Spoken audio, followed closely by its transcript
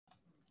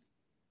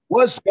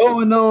What's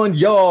going on,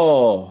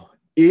 y'all?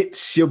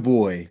 It's your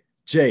boy,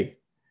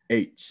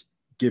 J.H.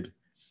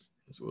 Gibbons.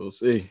 As we'll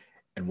see.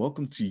 And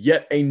welcome to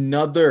yet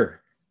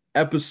another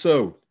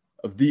episode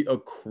of the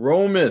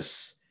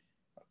Achromous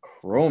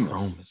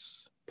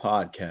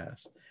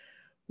podcast.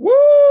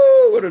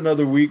 Woo! What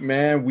another week,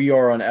 man. We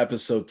are on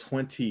episode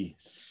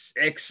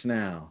 26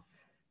 now.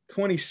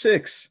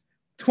 26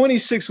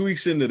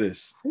 weeks into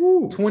this.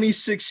 Woo.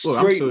 26 straight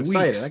I'm so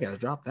excited. weeks. I gotta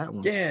drop that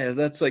one. Yeah,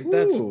 that's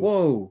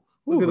whoa.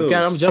 Look at those.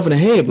 I'm jumping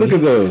ahead. Look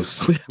at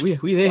those.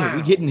 We there. Wow.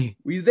 We getting it.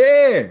 We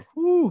there.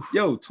 Woo.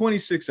 Yo,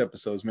 26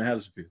 episodes, man. How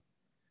does it feel?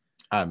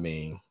 I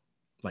mean,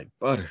 like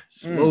butter,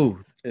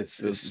 smooth. It's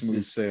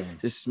smooth sailing.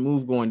 Just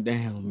smooth going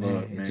down, man.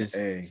 Look, man,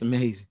 It's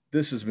amazing.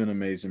 This has been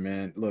amazing,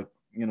 man. Look,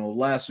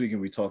 last weekend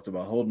we talked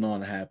about holding on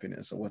to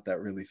happiness and what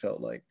that really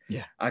felt like.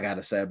 Yeah. I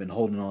gotta say, I've been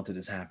holding on to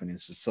this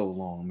happiness for so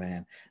long,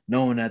 man.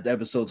 Knowing that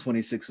episode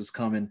 26 was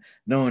coming,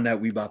 knowing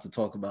that we about to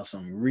talk about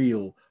some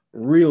real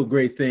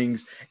great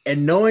things,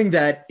 and knowing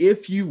that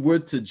if you were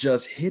to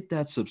just hit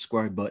that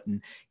subscribe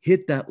button,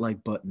 hit that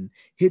like button,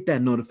 hit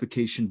that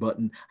notification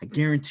button, I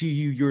guarantee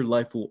you your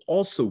life will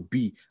also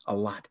be a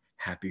lot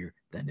happier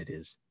than it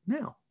is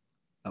now.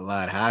 A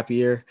lot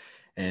happier.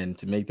 And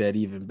to make that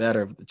even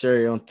better, with the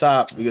cherry on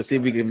top, we're gonna see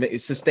if we can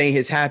sustain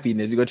his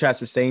happiness. We're gonna try to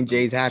sustain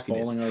Jay's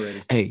happiness. Falling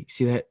already. Hey,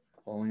 see that?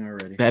 Falling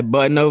already. That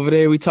button over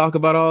there we talk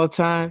about all the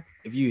time.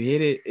 If you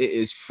hit it, it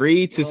is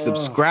free to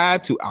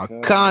subscribe to our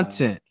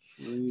content.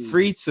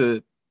 Free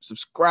to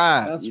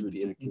subscribe. That's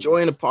ridiculous.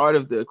 Join a part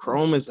of the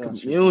Achromous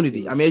community.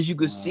 ridiculous. I mean, as you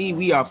can see,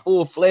 we are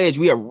full-fledged.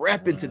 We are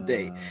repping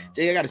today.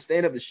 Jay, I got to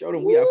stand up and show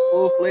them we are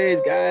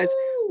full-fledged, guys.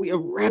 We are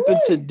repping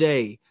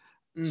today.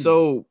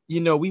 So,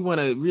 we want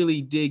to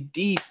really dig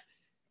deep,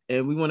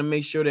 and we want to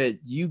make sure that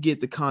you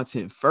get the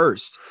content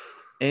first.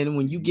 And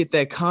when you get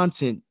that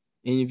content,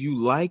 and if you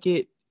like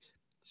it,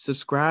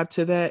 subscribe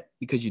to that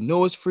because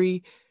it's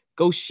free.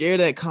 Go share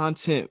that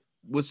content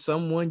with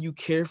someone you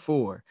care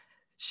for.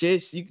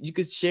 You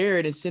could share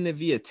it and send it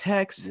via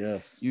text.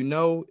 Yes.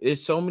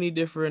 There's so many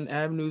different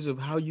avenues of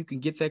how you can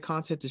get that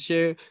content to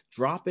share.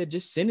 Drop it,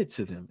 just send it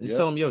to them. Just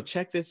tell them, yo,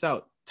 check this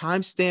out.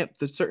 Timestamp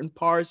the certain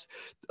parts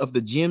of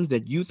the gems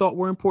that you thought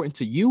were important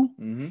to you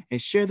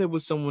and share that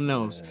with someone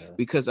else,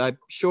 because I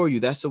assure you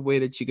that's a way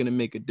that you're going to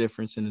make a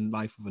difference in the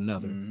life of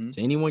another.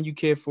 To anyone you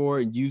care for,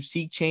 and you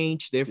seek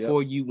change.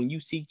 Therefore, when you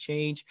seek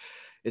change,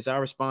 it's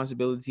our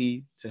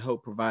responsibility to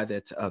help provide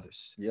that to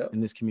others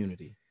in this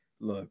community.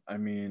 Look, I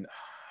mean,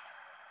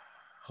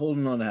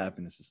 holding on to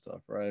happiness is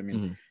tough, right? I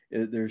mean,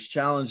 there's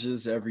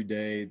challenges every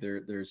day.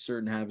 There's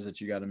certain habits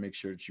that you got to make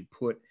sure that you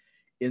put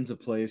into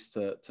place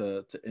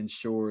to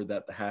ensure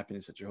that the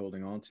happiness that you're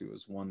holding on to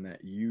is one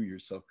that you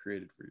yourself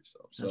created for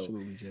yourself. So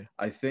absolutely, Jay.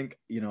 I think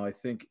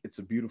it's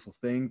a beautiful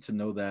thing to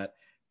know that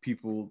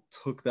people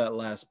took that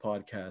last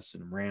podcast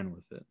and ran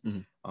with it.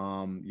 We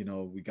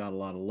got a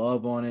lot of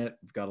love on it.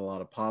 We've got a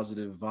lot of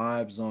positive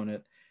vibes on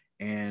it.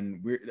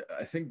 And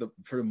I think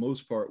for the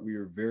most part, we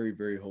are very,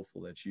 very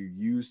hopeful that you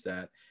use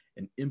that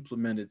and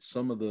implemented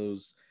some of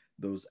those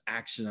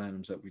action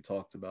items that we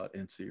talked about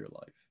into your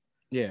life.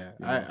 Yeah,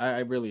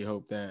 I really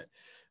hope that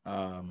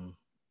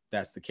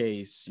that's the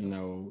case,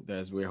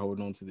 as we're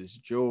holding on to this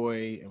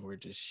joy and we're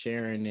just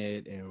sharing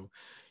it. And,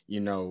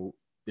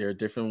 there are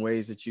different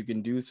ways that you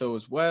can do so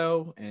as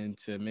well. And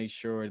to make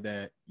sure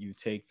that you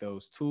take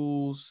those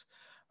tools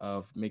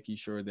of making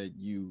sure that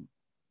you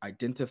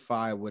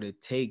identify what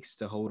it takes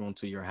to hold on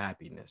to your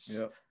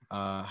happiness,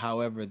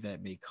 however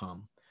that may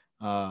come,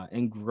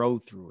 and grow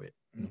through it.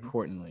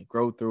 Importantly,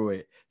 grow through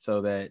it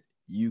so that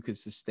you can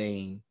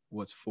sustain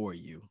what's for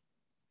you.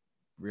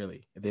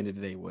 Really, at the end of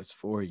the day, what's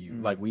for you.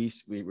 Like we're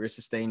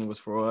sustaining what's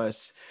for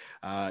us,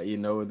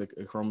 the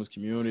Achromous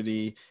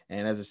community.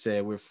 And as I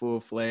said, we're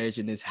full-fledged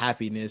in this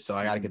happiness. So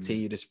I got to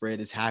continue to spread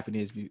this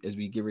happiness as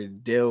we get ready to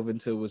delve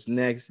into what's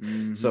next.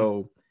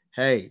 So,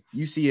 hey,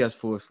 you see us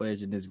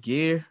full-fledged in this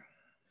gear.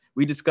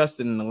 We discussed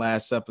it in the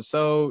last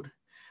episode.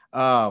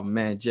 Oh,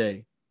 man,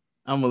 Jay,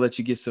 I'm going to let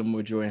you get some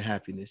more joy and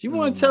happiness. You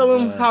want to tell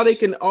them how they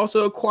can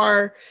also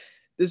acquire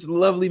this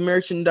lovely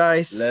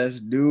merchandise? Let's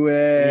do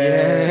it.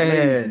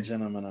 Yeah. Ladies and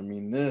gentlemen, I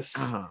mean, this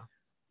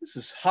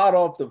is hot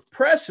off the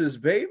presses,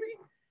 baby.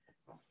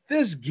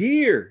 This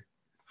gear,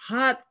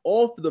 hot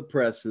off the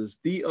presses,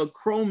 the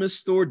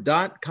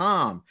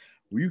achromoussstore.com,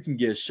 where you can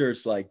get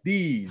shirts like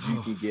these.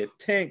 You can get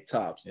tank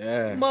tops,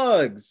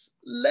 mugs,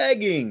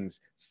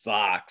 leggings,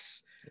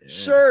 socks,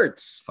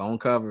 shirts, phone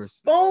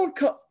covers, phone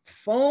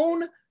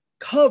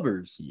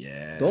covers.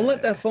 Yeah. Don't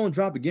let that phone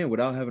drop again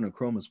without having a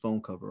Achromous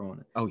phone cover on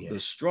it. Oh, yeah. The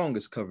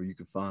strongest cover you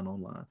can find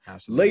online.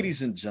 Absolutely.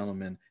 Ladies and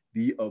gentlemen,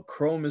 the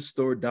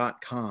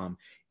achromoussstore.com.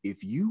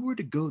 If you were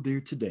to go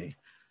there today,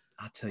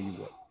 I'll tell you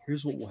what.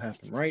 Here's what will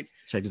happen, right?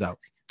 Check this out.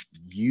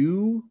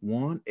 You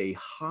want a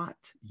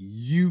hot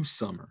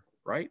summer,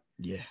 right?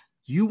 Yeah.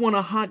 You want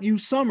a hot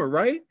summer,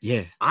 right?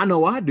 Yeah. I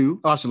know I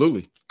do.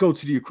 Absolutely. Go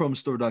to the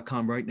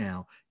achromoussstore.com right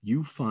now.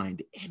 You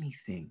find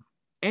anything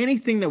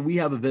that we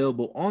have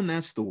available on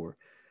that store.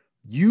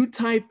 You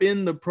type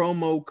in the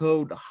promo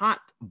code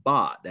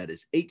HOTBOD, that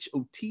is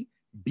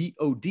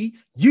BOD,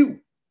 you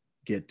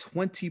get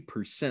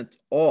 20%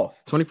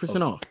 off.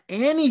 20% off.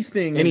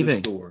 Anything in the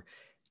store.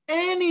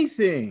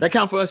 Anything. That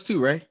count for us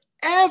too, right?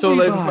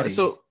 Everybody.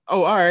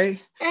 All right.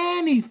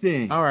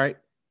 Anything. All right.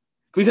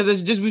 Because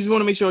we just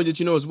want to make sure that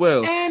you know as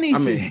well. Anything. I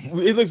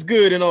mean, it looks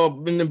good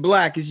in the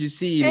black as you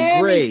see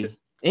in gray.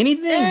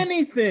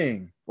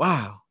 Anything.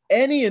 Wow.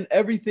 Any and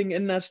everything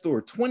in that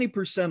store.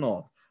 20%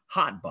 off.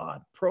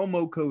 Hotbod.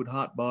 Promo code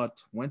Hotbod.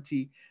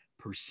 20%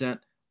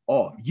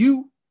 off.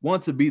 You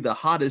want to be the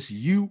hottest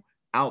you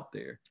out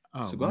there.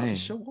 Oh, so go out and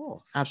show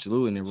off.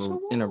 Absolutely.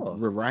 In a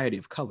variety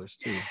of colors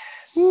too.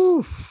 Yes.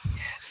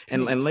 Yes.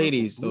 And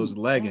ladies, those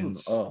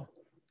leggings. Oh,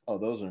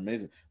 those are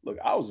amazing. Look,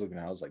 I was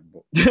like,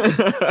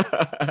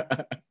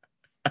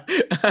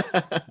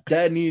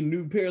 Dad need a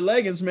new pair of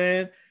leggings,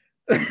 man.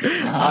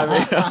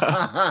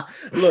 I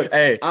mean, look,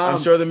 hey, I'm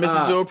sure the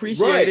missus will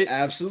appreciate it.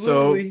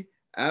 Absolutely.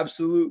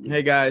 Absolutely.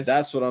 Hey guys,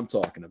 that's what I'm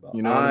talking about.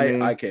 You know what I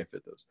mean? I can't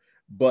fit those,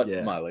 but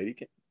my lady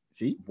can.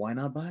 See, why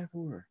not buy it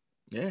for her?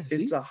 Yeah,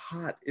 it's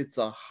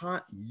a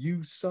hot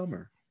you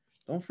summer.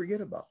 Don't forget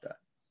about that.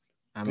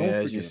 I mean,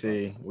 as you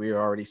see, we're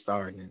already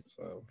starting it.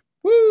 So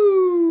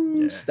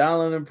woo,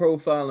 styling and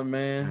profiling,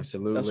 man.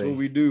 Absolutely, that's what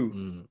we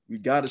do. We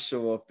got to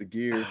show off the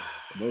gear.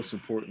 Most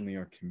importantly,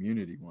 our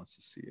community wants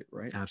to see it,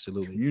 right?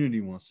 Absolutely,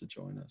 community wants to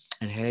join us.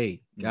 And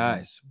hey,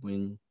 guys,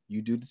 when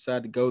you do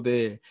decide to go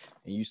there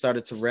and you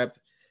started to rep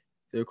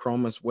the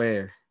Achromous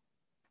wear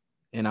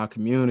in our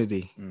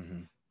community,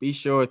 be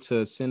sure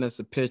to send us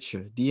a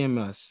picture, DM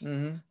us,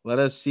 let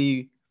us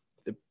see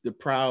the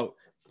proud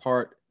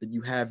part that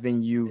you have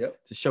in you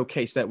to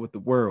showcase that with the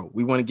world.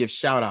 We want to give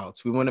shout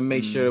outs. We want to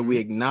make sure that we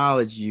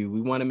acknowledge you. We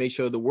want to make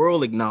sure the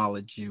world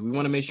acknowledge you. We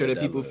want to make sure that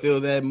people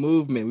feel that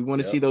movement. We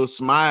want to see those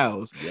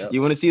smiles.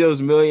 You want to see those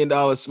 $1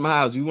 million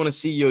smiles. We want to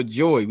see your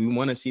joy. We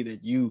want to see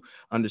that you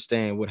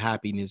understand what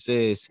happiness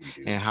is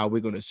and how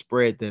we're going to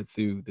spread that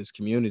through this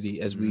community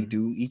as we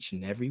do each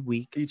and every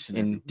week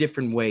in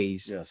different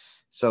ways.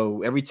 Yes.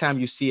 So every time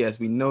you see us,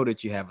 we know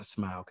that you have a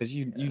smile because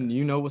you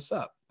know what's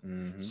up.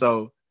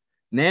 So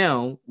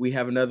now we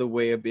have another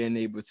way of being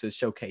able to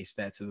showcase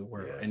that to the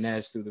world, and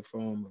that's through the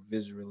form of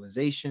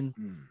visualization,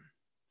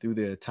 through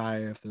the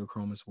attire of the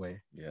Achromous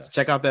way. Yes. So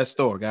check out that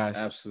store, guys.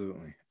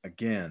 Absolutely.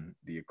 Again,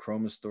 the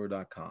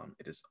achromoussstore.com.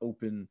 It is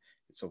open.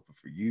 It's open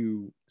for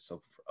you. It's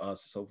open for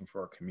us. It's open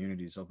for our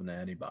community. It's open to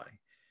anybody.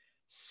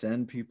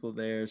 Send people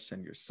there.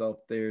 Send yourself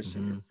there.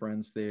 Send your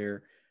friends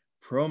there.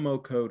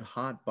 Promo code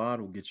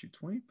HOTBOD will get you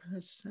 20%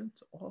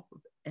 off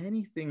of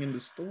anything in the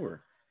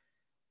store.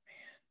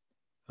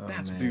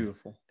 That's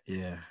beautiful.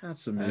 Yeah,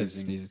 that's amazing.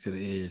 That's music to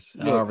the ears.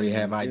 Look, I already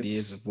have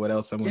ideas of what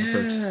else I'm going to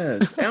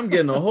purchase. I'm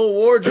getting a whole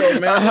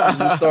wardrobe, man. This is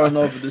just starting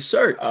off with the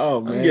shirt.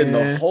 Oh man, I'm getting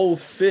the whole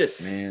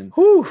fit, man.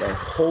 The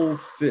whole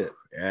fit.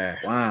 Yeah.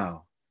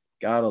 Wow.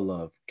 Gotta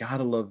love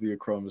the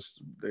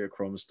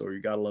Achromous store.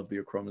 You gotta love the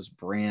Achromous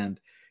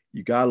brand.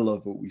 You gotta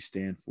love what we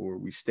stand for.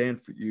 We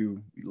stand for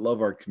you. We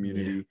love our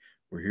community. Yeah.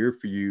 We're here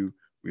for you.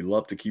 We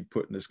love to keep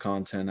putting this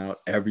content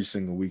out every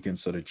single weekend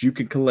so that you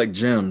can collect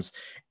gems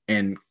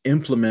and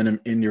implement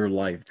them in your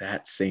life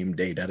that same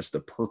day. That is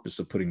the purpose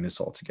of putting this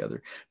all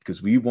together,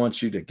 because we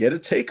want you to get a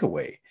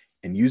takeaway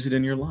and use it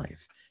in your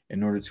life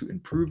in order to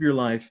improve your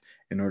life,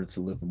 in order to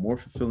live a more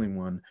fulfilling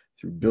one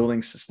through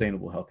building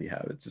sustainable, healthy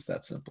habits. It's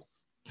that simple.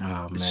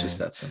 Oh, it's man. just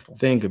that simple.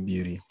 Think of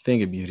beauty.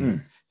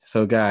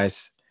 So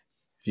guys,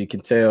 if you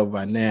can tell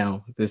by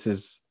now, this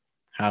is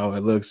how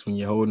it looks when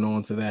you're holding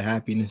on to that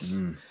happiness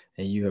and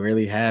you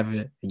really have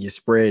it and you're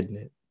spreading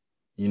it,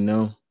 you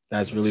know.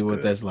 That's really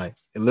what that's like.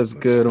 It looks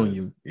good on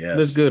you. Yeah, it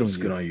looks good on you. It's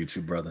good on you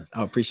too, brother.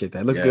 I appreciate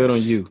that. It looks good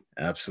on you.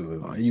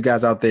 Absolutely. You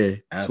guys out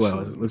there as well.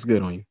 It looks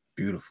good on you.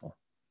 Beautiful.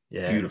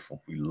 Yeah.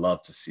 Beautiful. We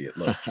love to see it.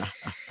 Look.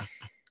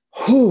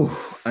 Whew.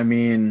 I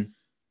mean,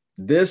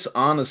 this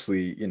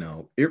honestly, you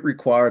know, it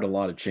required a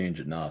lot of change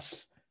in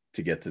us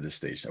to get to the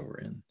stage that we're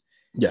in.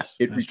 Yes.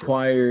 It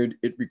required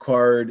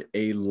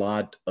a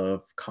lot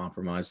of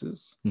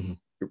compromises.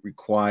 It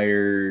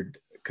required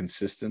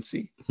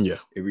consistency. Yeah.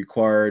 It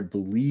required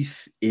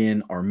belief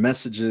in our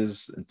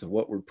messages and to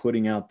what we're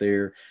putting out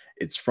there.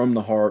 It's from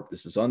the heart.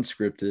 This is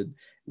unscripted.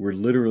 We're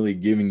literally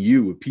giving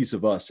you a piece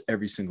of us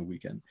every single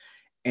weekend.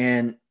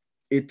 And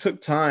it took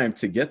time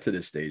to get to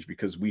this stage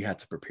because we had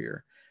to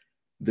prepare.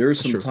 There are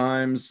some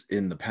times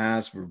in the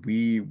past where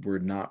we were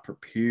not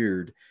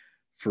prepared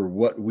for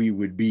what we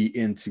would be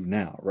into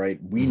now, right?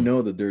 We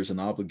know that there's an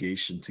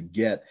obligation to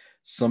get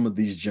some of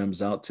these gems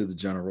out to the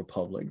general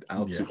public,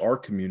 out to our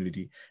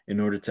community, in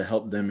order to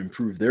help them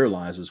improve their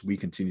lives as we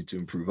continue to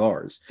improve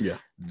ours. Yeah.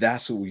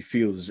 That's what we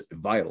feel is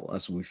vital.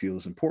 That's what we feel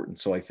is important.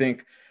 So I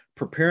think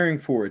preparing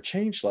for a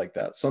change like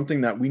that,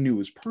 something that we knew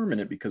was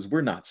permanent because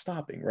we're not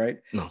stopping, right?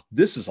 No.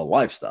 This is a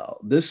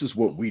lifestyle. This is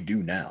what we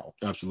do now.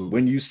 Absolutely.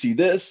 When you see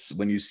this,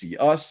 when you see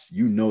us,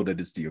 you know that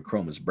it's the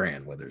Achromous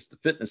brand, whether it's the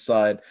fitness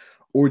side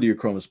or the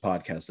Achromous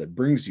podcast that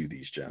brings you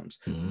these gems.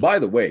 By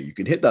the way, you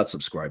can hit that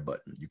subscribe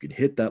button. You can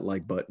hit that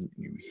like button.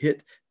 You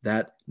hit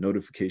that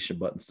notification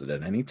button so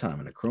that anytime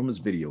an Achromous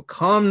video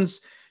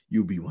comes,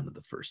 you'll be one of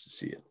the first to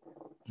see it.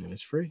 And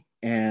it's free.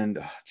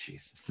 And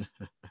Jesus,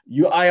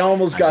 I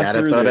almost got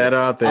gotta through throw there. that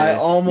out there. I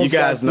almost you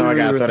guys know I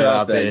gotta throw that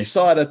out there. You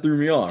saw that threw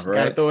me off, right?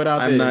 Gotta throw it out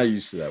there. I'm not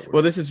used to that word.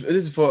 Well, this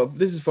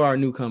is for our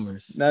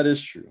newcomers. That is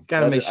true.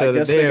 Gotta make sure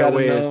that they're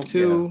aware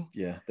too.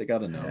 Yeah, they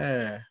gotta know.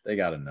 Yeah. They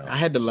gotta know. I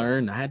had to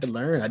learn. I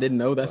didn't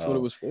know that's what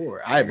it was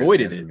for. I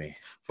avoided it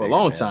for a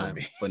long time,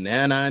 but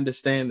now I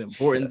understand the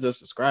importance of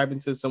subscribing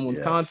to someone's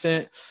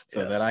content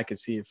so that I can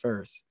see it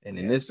first. And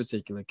in this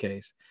particular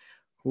case,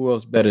 who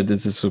else better than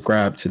to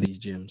subscribe to these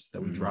gems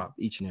that we drop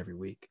each and every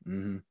week,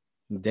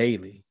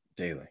 daily,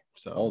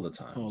 so all the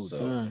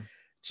time.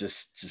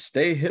 Just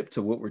stay hip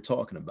to what we're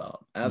talking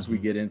about as we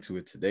get into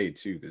it today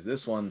too, because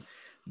this one's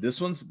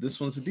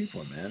a deep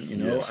one, man. You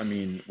know, I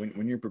mean,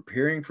 when you're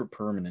preparing for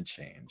permanent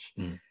change,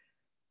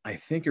 I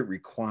think it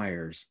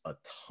requires a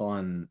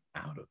ton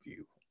out of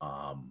you.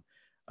 I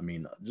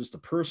mean, just a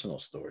personal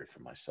story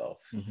for myself.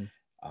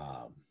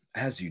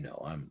 As you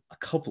know, I'm a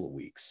couple of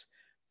weeks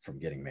from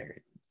getting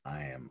married.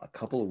 I am a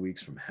couple of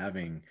weeks from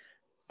having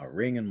a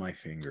ring in my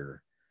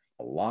finger,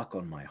 a lock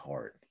on my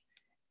heart,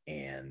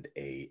 and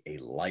a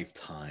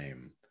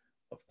lifetime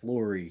of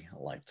glory,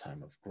 a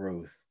lifetime of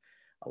growth,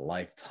 a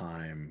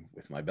lifetime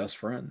with my best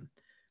friend.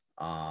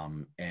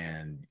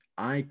 And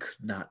I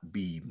could not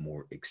be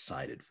more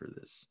excited for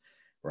this,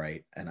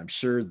 right? And I'm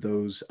sure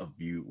those of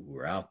you who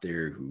are out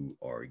there who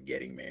are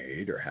getting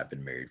married or have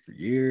been married for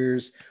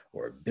years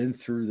or have been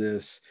through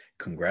this,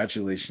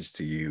 congratulations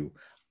to you.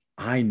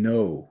 I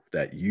know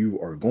that you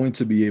are going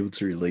to be able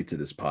to relate to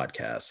this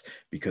podcast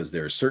because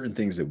there are certain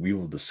things that we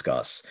will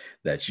discuss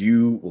that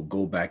you will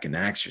go back and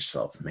ask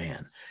yourself,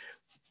 man,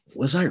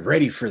 was I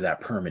ready for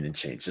that permanent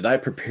change? Did I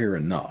prepare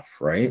enough?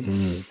 Right.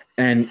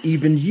 And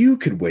even you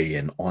could weigh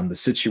in on the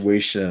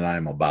situation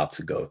I'm about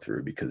to go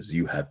through because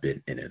you have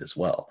been in it as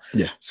well.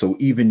 Yeah. So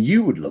even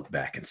you would look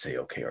back and say,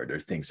 okay, are there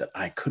things that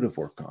I could have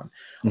worked on?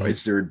 Or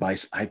is there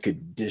advice I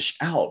could dish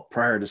out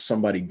prior to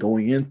somebody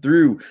going in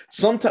through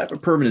some type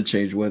of permanent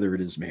change, whether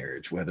it is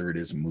marriage, whether it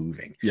is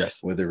moving,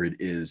 whether it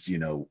is,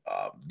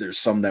 there's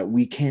some that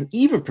we can't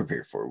even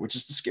prepare for, which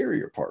is the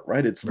scarier part,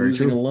 right? It's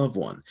losing a loved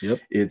one.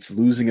 It's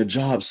losing a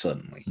job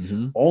suddenly.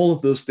 All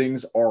of those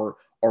things are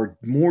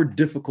more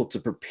difficult to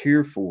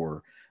prepare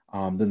for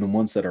than the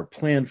ones that are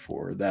planned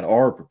for, that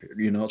are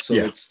prepared,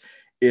 so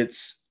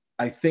it's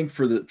I think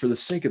for the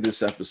sake of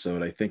this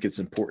episode, I think it's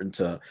important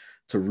to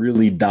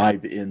really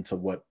dive into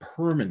what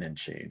permanent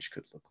change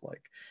could look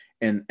like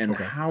and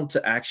how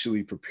to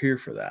actually prepare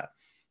for that.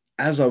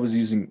 As I was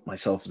using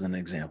myself as an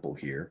example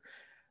here,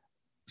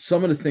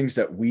 some of the things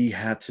that we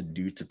had to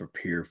do to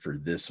prepare for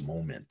this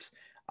moment,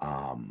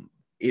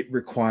 it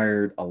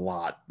required a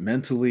lot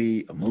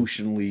mentally,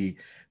 emotionally,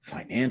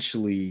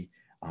 financially.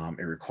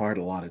 It required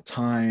a lot of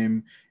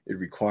time. It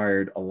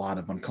required a lot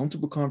of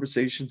uncomfortable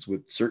conversations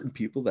with certain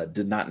people that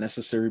did not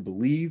necessarily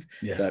believe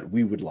that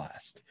we would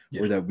last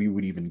or that we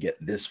would even get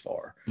this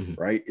far,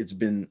 right? It's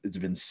been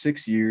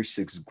 6 years,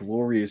 6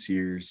 glorious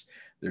years.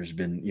 There's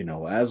been,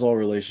 as all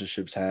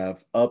relationships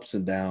have, ups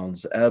and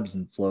downs, ebbs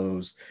and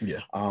flows.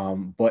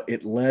 But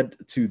it led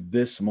to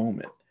this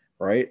moment.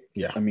 Right.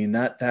 I mean,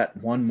 that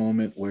one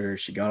moment where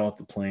she got off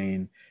the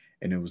plane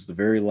and it was the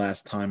very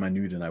last time I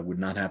knew that I would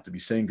not have to be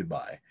saying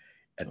goodbye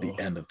at the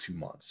end of 2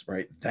 months.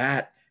 Right.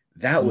 That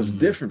was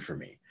different for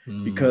me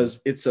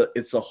because it's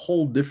a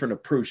whole different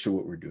approach to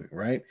what we're doing.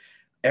 Right.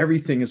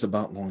 Everything is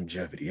about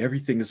longevity.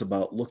 Everything is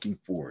about looking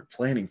forward,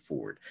 planning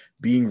forward,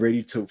 being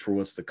ready for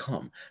what's to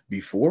come.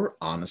 Before,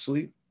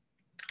 honestly,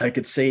 I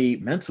could say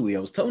mentally, I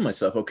was telling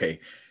myself,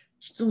 okay,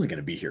 she's only going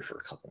to be here for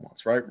a couple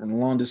months, right? We're in a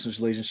long distance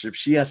relationship.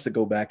 She has to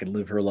go back and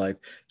live her life.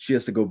 She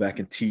has to go back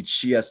and teach.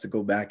 She has to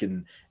go back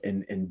and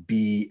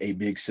be a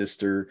big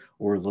sister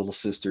or a little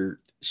sister.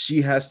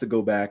 She has to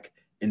go back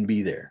and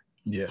be there.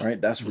 Right.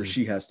 That's where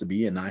she has to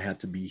be. And I had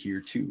to be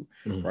here too.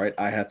 Right.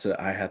 I had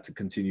to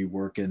continue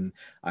working.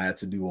 I had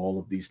to do all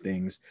of these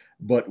things.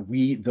 But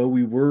though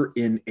we were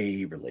in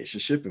a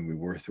relationship and we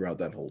were throughout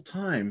that whole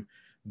time,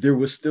 there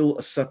was still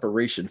a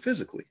separation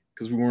physically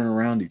because we weren't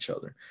around each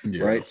other.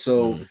 Right.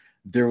 So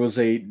there was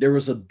a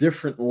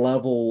different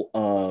level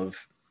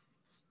of,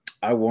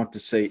 I want to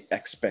say,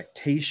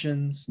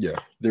 expectations.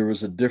 There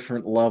was a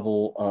different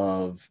level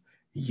of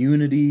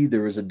unity.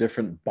 There was a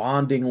different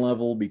bonding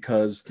level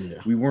because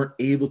we weren't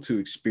able to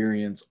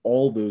experience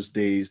all those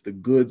days, the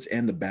goods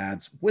and the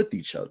bads, with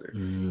each other,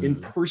 in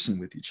person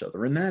with each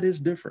other. And that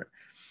is different.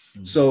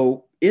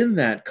 So in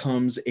that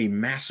comes a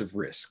massive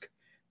risk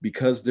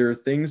because there are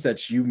things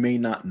that you may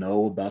not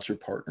know about your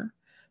partner.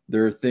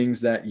 There are things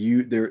that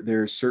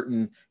there are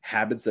certain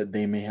habits that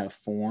they may have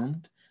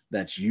formed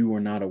that you are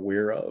not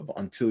aware of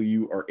until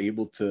you are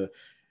able to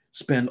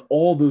spend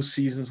all those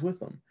seasons with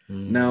them.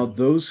 Now,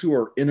 those who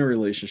are in a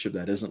relationship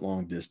that isn't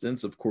long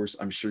distance, of course,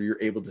 I'm sure you're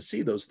able to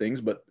see those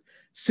things, but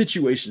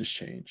situations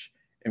change.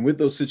 And with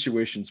those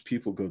situations,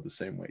 people go the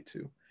same way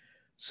too.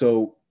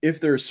 So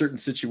if there are certain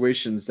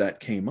situations that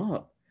came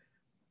up,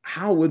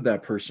 how would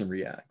that person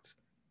react?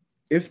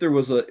 If there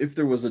was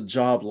a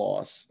job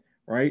loss,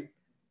 right?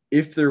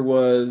 If there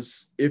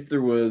was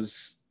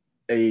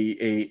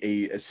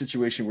a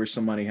situation where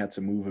somebody had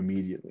to move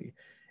immediately,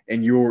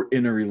 and you're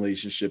in a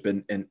relationship,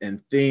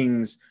 and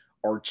things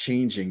are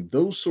changing,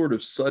 those sort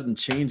of sudden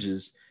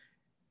changes,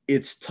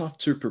 it's tough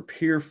to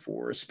prepare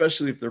for,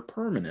 especially if they're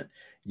permanent.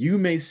 You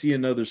may see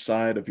another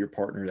side of your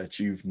partner that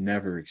you've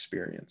never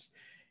experienced,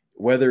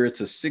 whether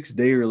it's a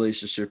 6-day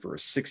relationship or a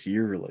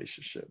 6-year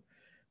relationship.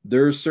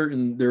 There are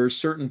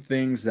certain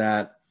things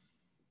that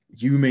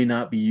you may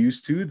not be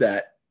used to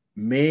that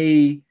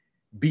may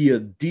be a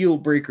deal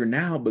breaker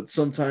now, but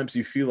sometimes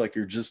you feel like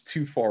you're just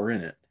too far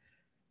in it.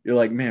 You're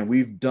like, man,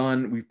 we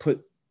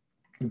put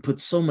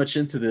so much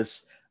into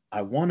this.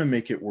 I want to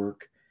make it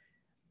work.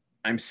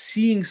 I'm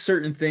seeing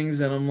certain things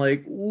and I'm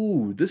like,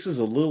 ooh, this is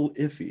a little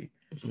iffy.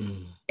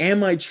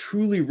 Am I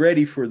truly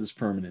ready for this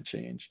permanent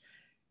change?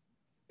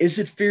 Is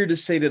it fair to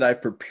say that I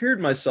prepared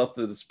myself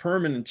for this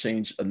permanent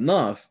change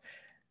enough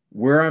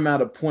where I'm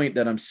at a point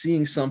that I'm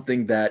seeing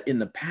something that in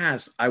the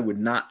past I would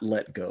not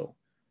let go?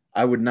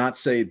 I would not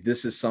say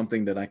this is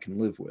something that I can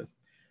live with.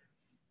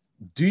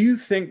 Do you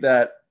think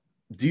that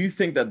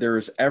there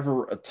is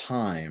ever a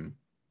time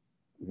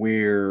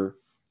where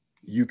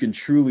you can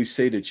truly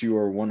say that you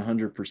are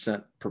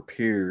 100%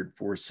 prepared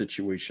for a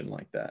situation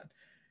like that?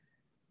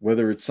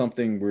 Whether it's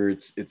something where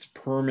it's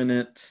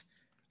permanent,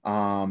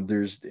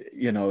 there's,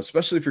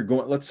 especially if you're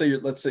going, let's say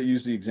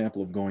use the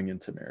example of going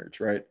into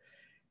marriage, right?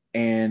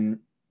 And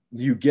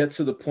you get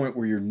to the point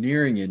where you're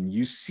nearing it and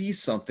you see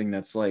something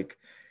that's like,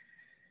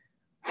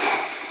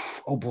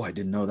 oh boy, I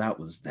didn't know that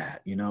was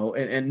that,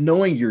 and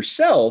knowing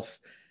yourself,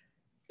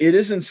 it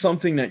isn't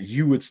something that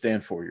you would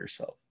stand for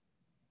yourself.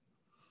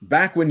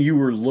 Back when you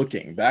were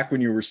looking, back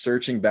when you were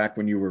searching, back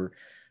when you were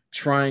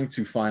trying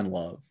to find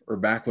love, or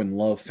back when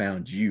love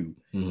found you,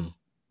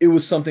 it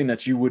was something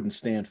that you wouldn't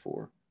stand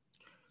for.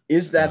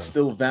 Is that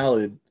still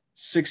valid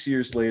 6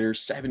 years later,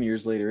 7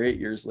 years later, 8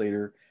 years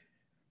later,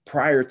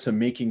 prior to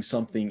making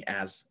something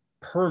as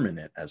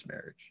permanent as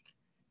marriage?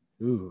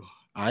 Ooh,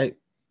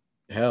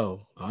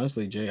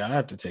 honestly, Jay, I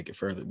have to take it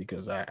further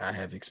because I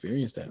have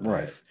experienced that life.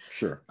 Right,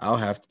 sure. I'll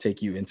have to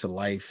take you into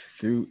life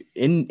through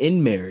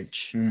in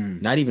marriage,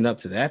 not even up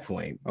to that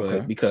point,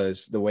 but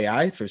because the way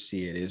I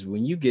foresee it is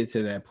when you get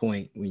to that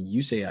point, when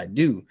you say I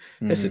do,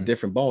 it's a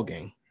different ball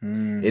game.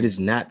 It is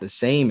not the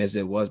same as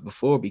it was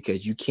before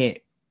because you can't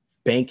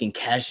bank and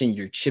cash in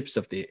your chips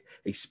of the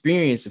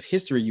experience of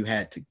history you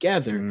had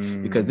together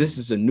because this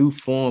is a new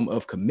form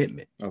of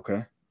commitment.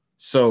 Okay.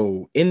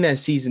 So in that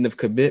season of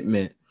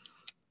commitment,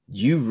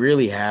 you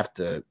really have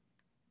to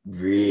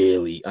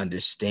really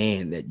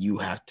understand that you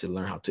have to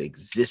learn how to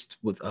exist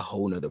with a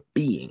whole nother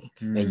being.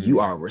 And you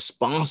are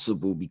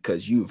responsible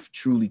because you've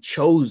truly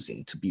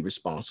chosen to be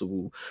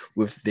responsible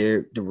with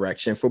their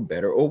direction for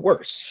better or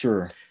worse.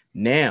 Sure.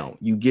 Now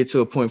you get to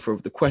a point for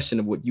the question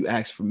of what you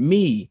asked for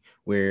me,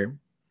 where,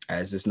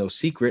 as it's no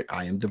secret,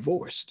 I am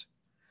divorced.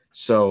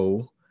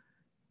 So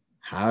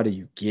how do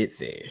you get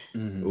there?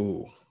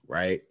 Ooh,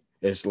 right.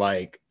 It's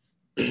like,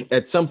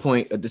 at some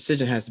point, a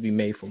decision has to be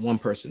made for one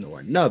person or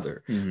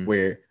another,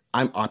 where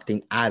I'm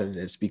opting out of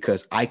this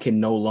because I can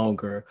no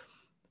longer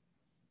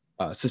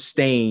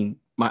sustain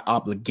my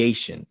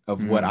obligation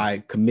of what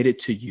I committed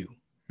to you,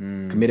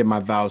 committed my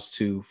vows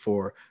to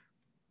for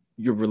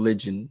your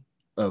religion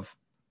of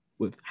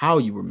with how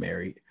you were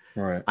married.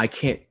 Right. I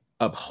can't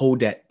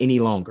uphold that any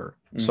longer.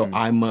 So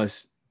I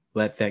must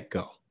let that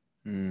go.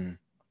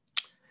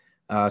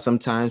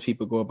 Sometimes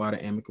people go about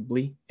it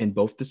amicably and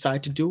both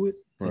decide to do it.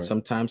 Right. And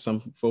sometimes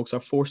some folks are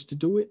forced to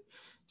do it.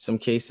 Some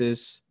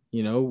cases,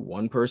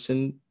 one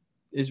person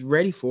is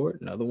ready for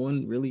it. Another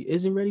one really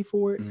isn't ready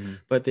for it.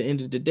 But at the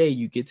end of the day,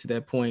 you get to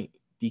that point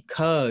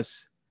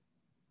because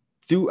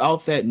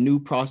throughout that new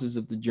process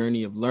of the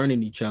journey of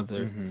learning each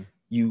other,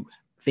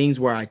 things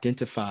were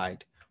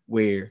identified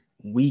where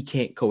we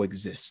can't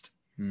coexist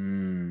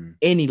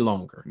any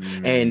longer.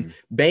 And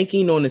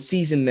banking on the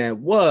season that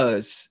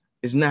was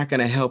is not going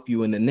to help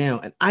you in the now.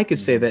 And I could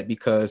say that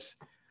because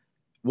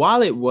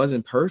while it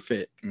wasn't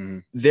perfect,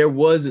 there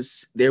was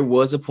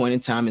a point in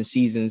time in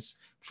seasons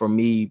for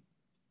me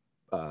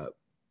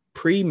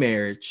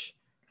pre-marriage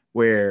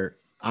where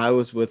I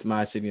was with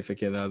my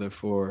significant other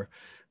for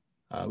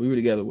we were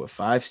together almost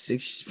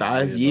 6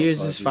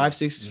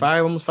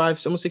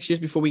 years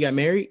before we got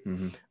married.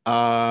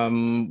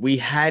 We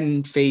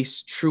hadn't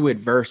faced true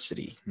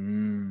adversity.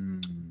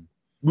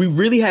 We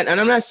really had, and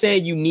I'm not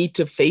saying you need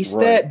to face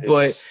that,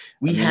 but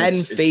we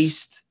hadn't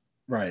faced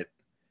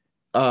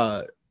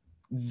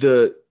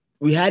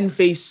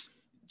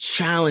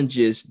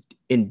challenges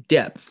in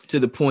depth to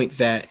the point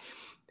that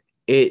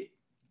it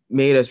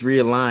made us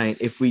realign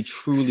if we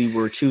truly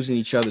were choosing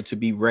each other to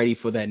be ready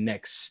for that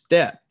next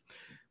step.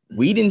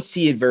 We didn't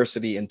see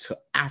adversity until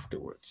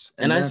afterwards.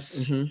 And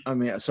that's, I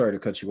mean, sorry to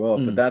cut you off,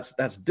 but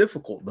that's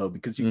difficult though,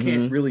 because you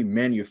can't really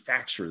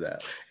manufacture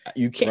that.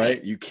 You can't.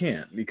 Right? You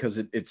can't, because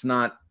it's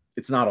not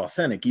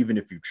authentic, even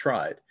if you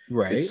tried.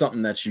 Right. It's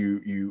something that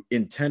you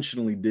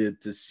intentionally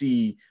did to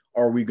see,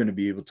 are we going to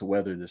be able to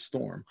weather this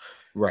storm?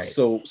 Right.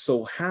 So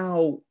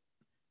how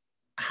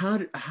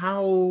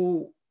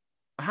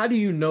how do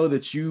you know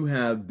that you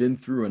have been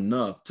through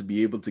enough to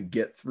be able to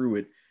get through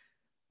it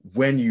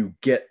when you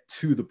get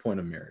to the point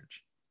of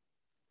marriage?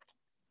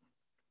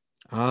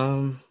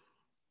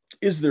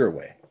 Is there a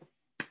way?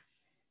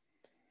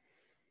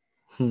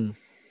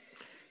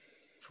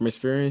 From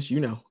experience,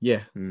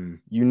 yeah.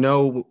 You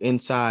know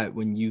inside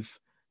when you've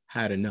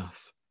had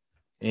enough,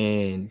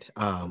 and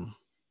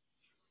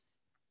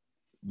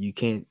you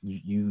can't.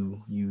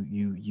 You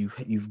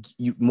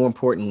more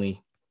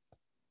importantly,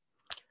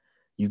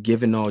 you've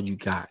given all you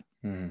got.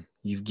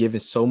 You've given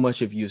so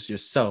much of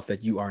yourself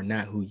that you are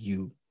not who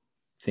you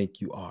think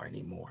you are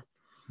anymore,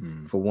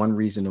 for one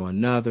reason or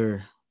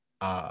another.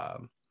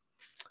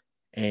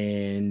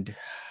 And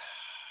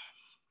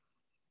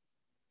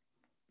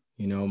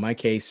in my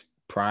case,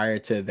 prior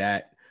to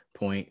that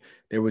point,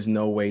 there was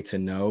no way to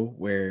know.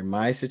 Where in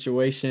my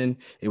situation,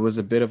 it was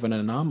a bit of an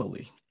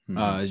anomaly,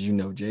 as you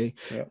know, Jay.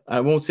 Yeah.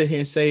 I won't sit here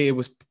and say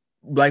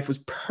life was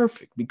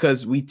perfect,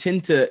 because we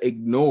tend to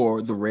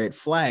ignore the red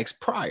flags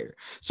prior.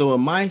 So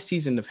in my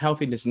season of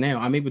healthiness now,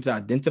 I'm able to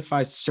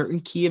identify certain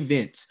key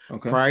events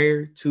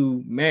prior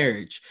to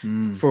marriage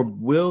for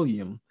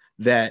William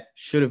that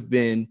should have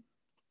been,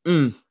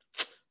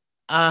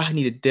 I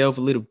need to delve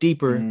a little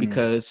deeper,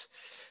 because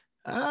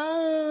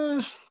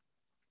there's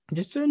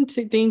certain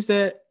things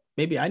that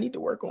maybe I need to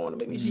work on,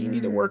 maybe she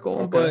need to work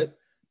on. But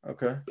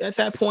at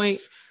that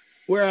point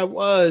where I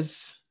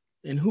was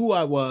and who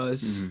I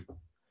was,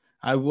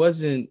 I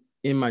wasn't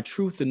in my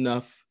truth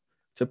enough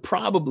to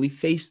probably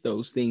face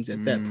those things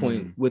at that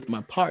point with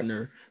my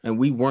partner. And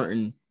we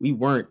weren't,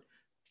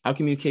 our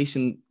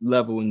communication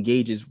level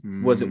engages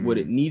wasn't what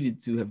it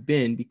needed to have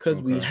been, because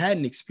we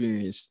hadn't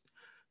experienced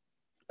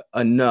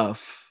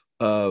enough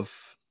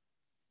of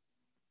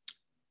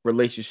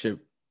relationship,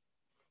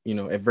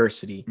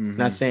 adversity.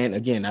 Not saying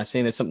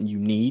that's something you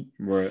need,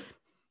 right?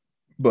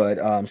 But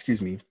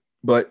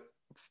but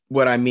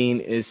what I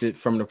mean is it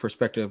from the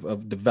perspective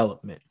of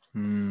development,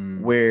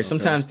 where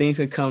sometimes things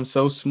can come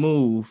so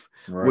smooth,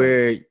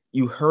 where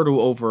you hurdle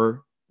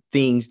over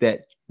things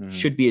that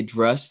should be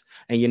addressed,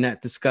 and you're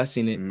not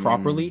discussing it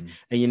properly,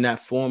 and you're not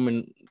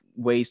forming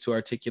ways to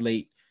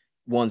articulate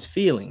one's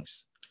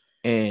feelings.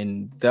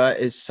 And that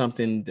is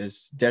something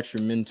that's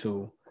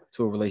detrimental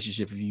to a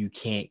relationship if you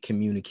can't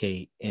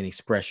communicate and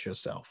express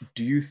yourself.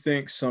 Do you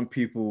think some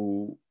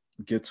people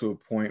get to a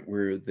point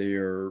where they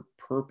are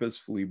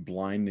purposefully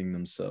blinding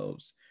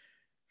themselves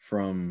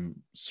from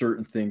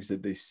certain things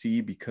that they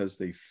see because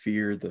they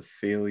fear the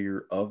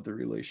failure of the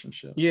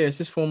relationship? Yeah, it's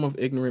this form of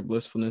ignorant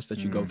blissfulness that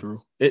you go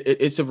through.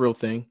 It's a real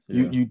thing.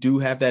 Yeah. You do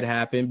have that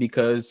happen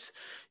because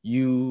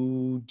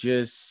you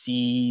just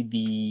see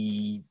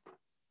the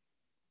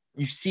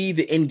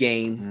end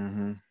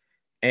game.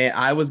 And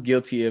I was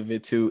guilty of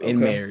it too in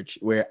marriage,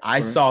 where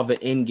I saw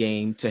the end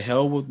game, to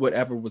hell with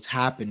whatever was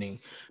happening,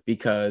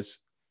 because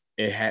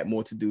it had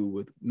more to do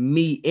with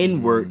me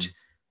inward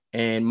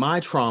and my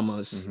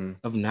traumas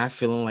of not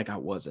feeling like I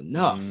was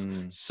enough.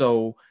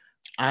 So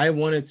I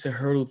wanted to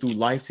hurdle through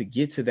life to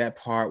get to that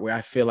part where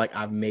I feel like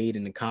I've made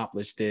and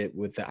accomplished it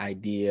with the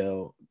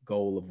ideal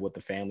goal of what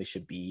the family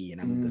should be.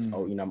 And I'm this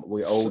old,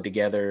 we're old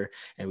together,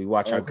 and we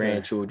watch our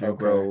grandchildren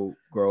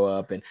grow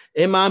up. And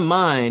in my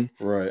mind,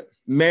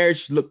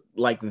 marriage looked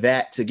like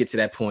that to get to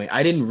that point.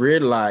 I didn't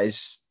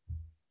realize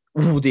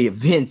the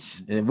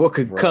events and what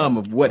could come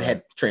of what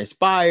had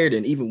transpired.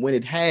 And even when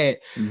it had,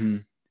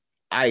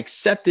 I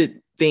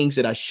accepted things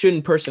that I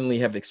shouldn't personally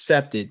have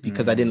accepted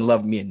because I didn't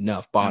love me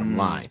enough, bottom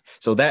line.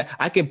 So that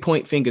I can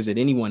point fingers at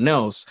anyone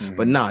else,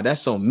 but nah,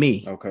 that's on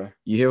me.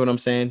 You hear what I'm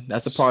saying?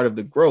 That's a part of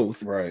the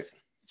growth.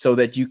 So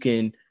that you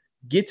can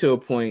get to a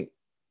point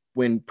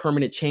when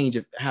permanent change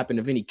happen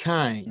of any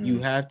kind, you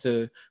have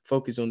to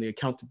focus on the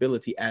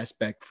accountability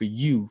aspect for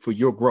you, for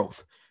your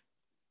growth.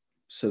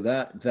 So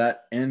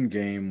that end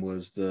game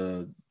was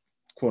the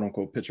quote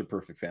unquote picture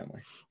perfect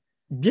family.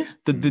 Yeah,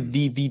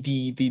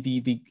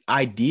 the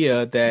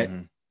idea that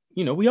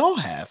we all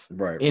have,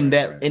 in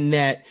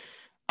that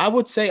I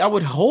would say, I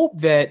would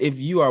hope that if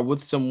you are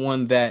with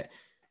someone that,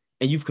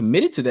 and you've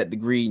committed to that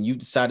degree, and you've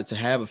decided to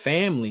have a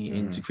family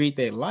and to create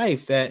that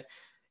life, that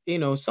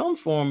some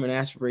form and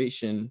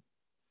aspiration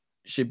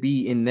should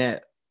be in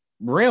that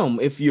realm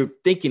if you're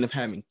thinking of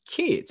having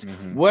kids.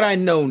 What I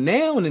know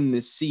now in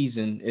this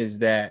season is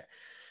that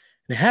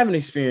having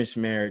experienced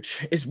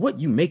marriage is what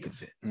you make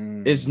of it.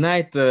 It's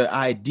not the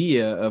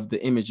idea of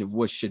the image of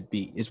what should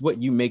be. It's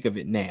what you make of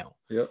it now.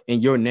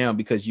 And you're now,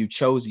 because you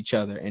chose each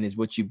other, and is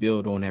what you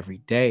build on every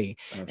day.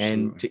 Absolutely.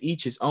 And to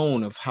each his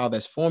own of how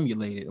that's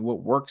formulated and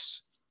what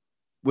works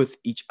with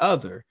each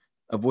other,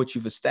 of what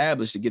you've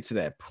established to get to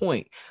that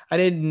point. I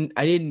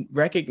didn't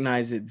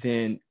recognize it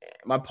then.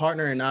 My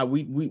partner and I,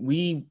 we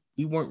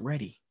weren't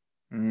ready.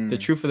 The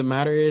truth of the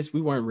matter is,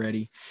 we weren't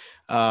ready.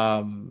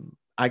 I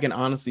can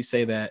honestly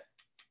say that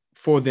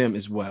for them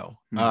as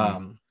well.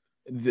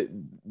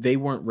 They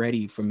weren't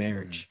ready for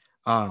marriage.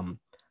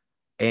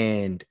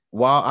 And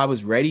while I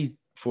was ready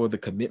for the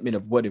commitment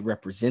of what it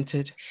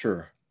represented,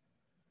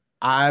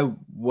 I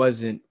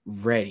wasn't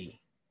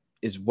ready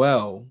as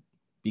well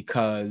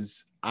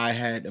because I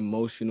had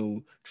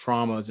emotional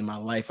traumas in my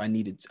life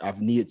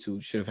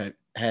should have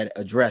had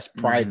addressed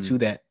prior to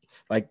that.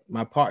 Like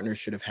my partner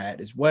should have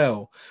had as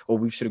well, or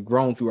we should have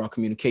grown through our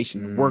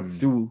communication and worked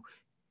through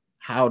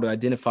how to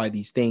identify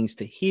these things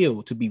to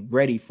heal, to be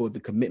ready for the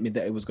commitment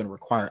that it was going to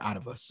require out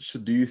of us. So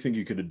do you think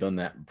you could have done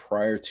that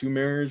prior to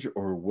marriage,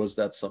 or was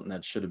that something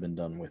that should have been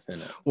done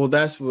within it? Well,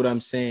 that's what I'm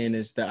saying,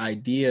 is the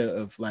idea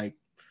of like,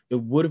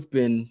 it would have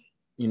been,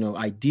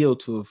 ideal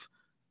to have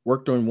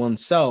worked on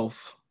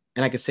oneself.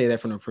 And I could say that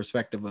from the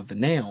perspective of the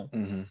now,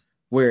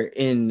 where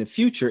in the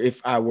future,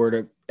 if I were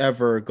to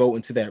ever go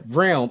into that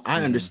realm,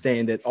 I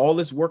understand that all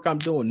this work I'm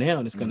doing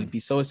now is going to be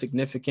so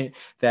significant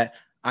that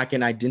I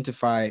can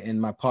identify in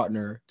my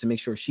partner to make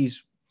sure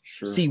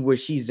see where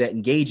she's at,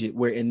 engage it.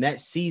 Where in that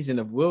season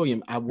of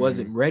William, I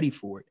wasn't ready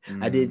for it.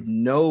 I didn't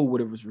know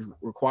what it was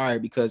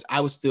required because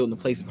I was still in the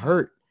place of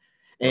hurt.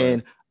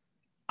 And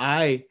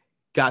I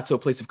got to a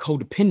place of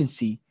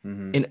codependency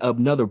in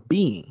another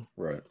being.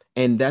 Right.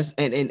 And that's,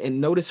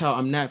 and notice how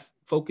I'm not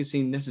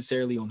focusing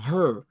necessarily on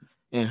her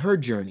and her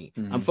journey.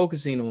 I'm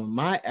focusing on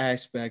my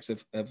aspects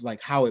of like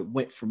how it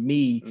went for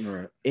me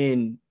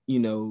in,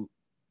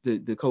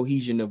 the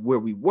cohesion of where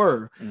we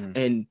were.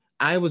 And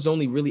I was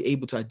only really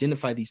able to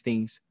identify these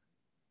things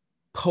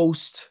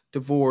post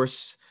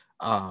divorce,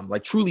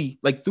 like truly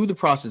like through the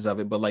process of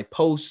it, but like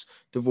post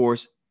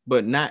divorce,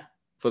 but not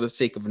for the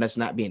sake of us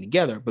not being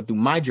together, but through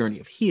my journey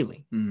of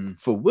healing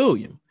for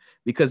William.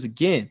 Because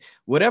again,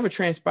 whatever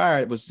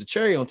transpired was the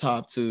cherry on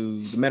top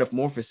to the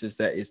metamorphosis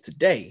that is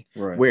today,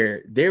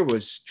 where there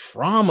was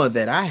trauma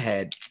that I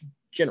had,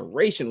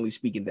 generationally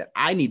speaking, that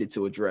I needed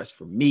to address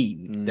for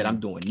me, that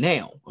I'm doing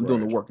now. I'm doing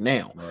the work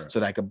now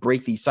so that I could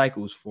break these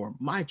cycles for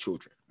my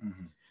children.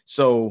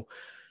 So,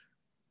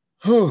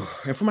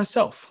 and for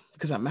myself,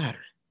 because I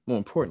matter, more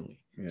importantly.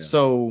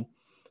 So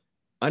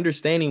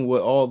understanding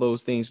what all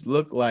those things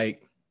look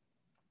like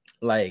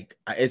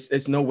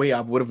it's no way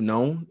I would have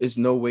known. It's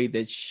no way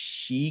that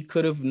she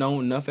could have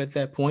known enough at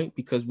that point,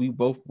 because we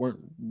both weren't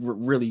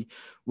really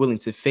willing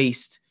to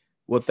face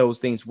what those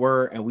things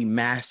were, and we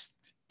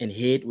masked and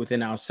hid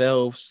within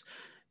ourselves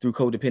through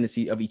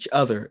codependency of each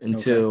other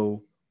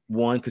until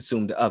one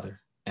consumed the other.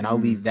 And I'll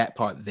leave that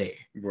part there.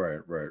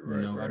 Right.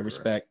 Out of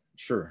respect.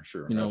 Sure.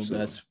 Absolutely.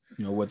 That's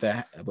what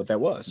that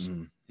was.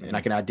 And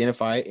I can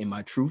identify it in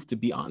my truth, to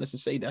be honest, and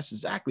say that's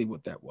exactly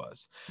what that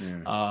was.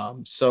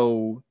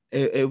 So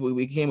it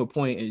became a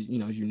point,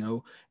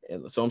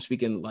 so I'm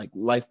speaking like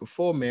life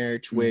before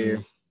marriage,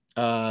 where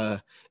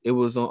it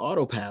was on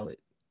autopilot.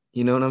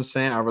 You know what I'm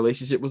saying? Our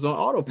relationship was on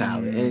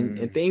autopilot,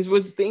 and things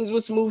was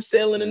smooth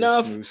sailing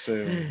enough. Smooth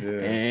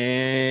sailing,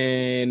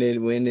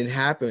 And when it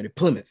happened at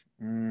Plymouth,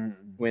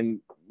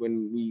 when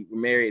we were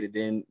married, and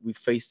then we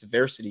faced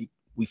adversity,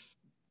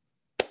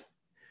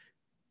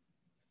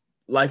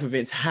 life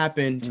events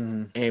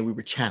happened, and we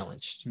were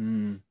challenged.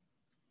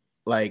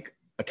 Like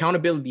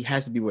accountability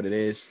has to be what it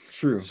is.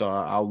 True. So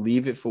I'll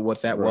leave it for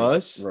what that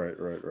was. Right.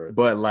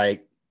 But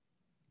like,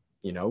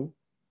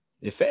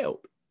 it failed,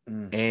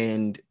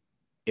 and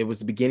it was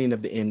the beginning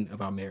of the end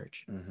of our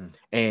marriage.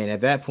 And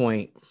at that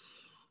point,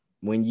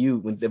 when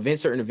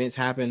certain events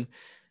happen,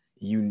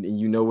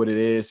 you know what it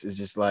is. It's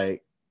just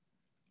like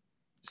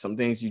some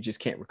things you just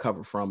can't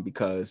recover from,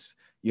 because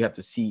you have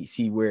to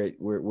see where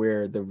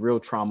the real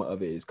trauma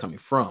of it is coming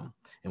from.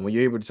 And when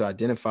you're able to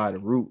identify the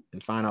root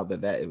and find out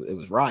that it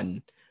was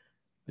rotten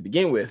to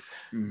begin with,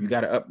 you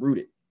got to uproot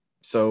it.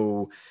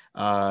 So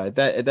at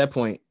that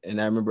point,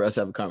 and I remember us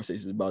having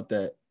conversations about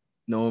that.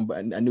 Knowing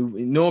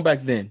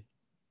back then,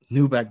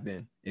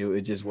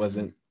 it just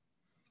wasn't.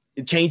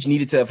 Change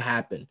needed to have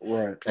happened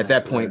at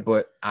that point,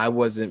 but I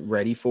wasn't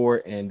ready for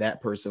it, and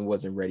that person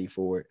wasn't ready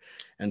for it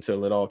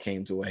until it all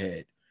came to a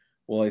head.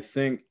 Well, I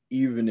think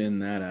even in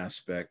that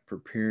aspect,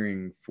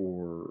 preparing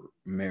for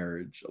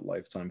marriage, a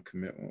lifetime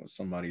commitment with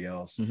somebody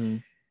else,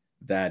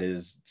 that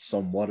is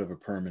somewhat of a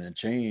permanent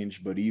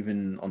change. But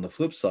even on the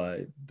flip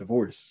side,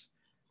 divorce,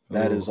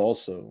 that is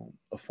also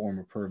a form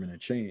of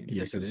permanent change.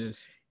 Yes, it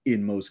is.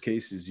 In most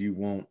cases, you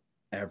won't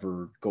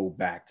ever go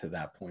back to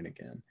that point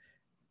again.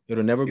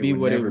 It'll never be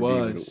what it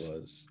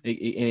was.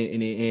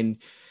 And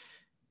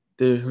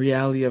the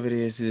reality of it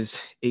is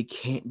it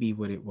can't be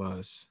what it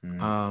was.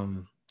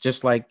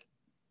 Just like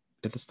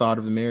at the start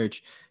of the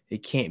marriage,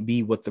 it can't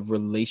be what the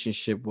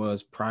relationship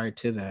was prior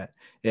to that.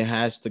 It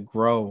has to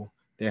grow.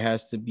 There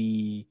has to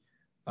be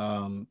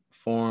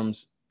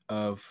forms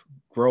of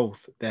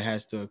growth that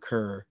has to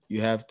occur.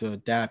 You have to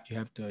adapt. You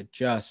have to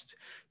adjust.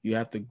 You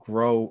have to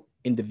grow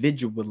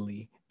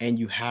individually, and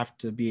you have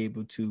to be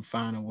able to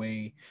find a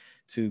way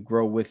to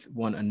grow with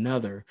one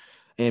another.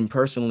 And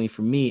personally,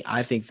 for me,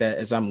 I think that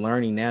as I'm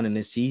learning now in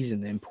this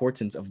season, the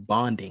importance of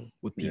bonding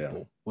with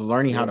people. We're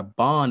learning how to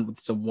bond with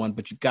someone,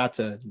 but you got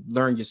to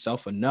learn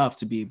yourself enough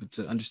to be able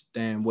to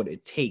understand what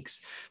it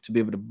takes to be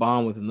able to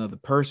bond with another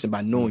person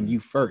by knowing you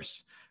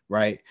first,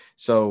 right?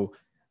 So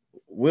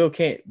Will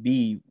can't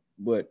be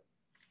what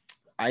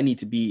I need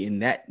to be in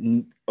that,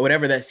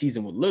 whatever that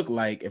season would look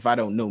like, if I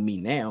don't know me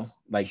now,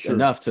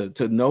 enough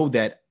to know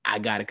that I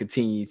got to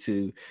continue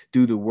to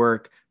do the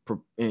work,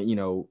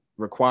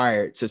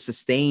 required to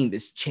sustain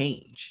this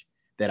change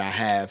that I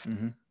have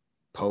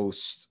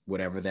post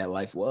whatever that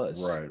life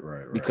was.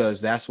 Right.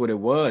 Because that's what it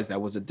was.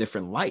 That was a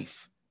different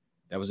life.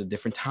 That was a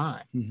different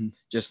time.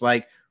 Just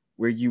like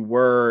where you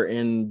were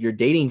in your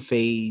dating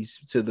phase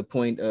to the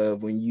point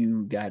of when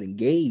you got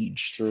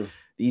engaged. Sure.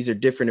 These are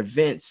different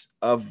events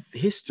of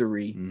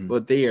history,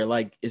 but they are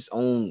like its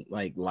own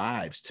like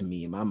lives to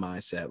me in my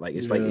mindset. Like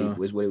it's like it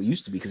was what it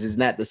used to be, because it's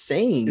not the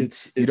same.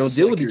 You don't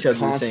deal with each other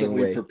the same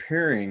way.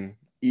 Preparing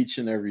each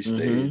and every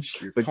stage.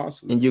 You're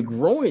constantly, and you're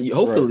growing.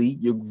 Hopefully,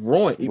 you're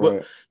growing.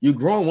 Right. You're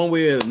growing one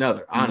way or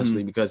another,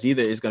 honestly, because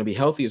either it's going to be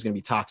healthy or it's going to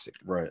be toxic.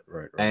 Right.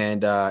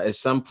 And at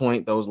some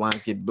point, those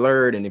lines get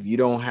blurred. And if you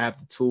don't have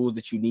the tools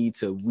that you need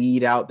to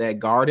weed out that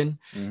garden,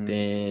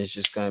 then it's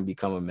just going to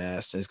become a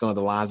mess. And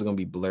the lines are going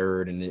to be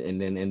blurred.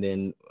 And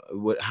then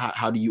what?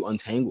 How do you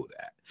untangle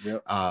that?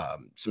 Yep.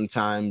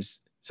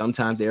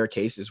 Sometimes there are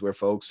cases where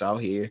folks out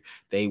here,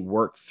 they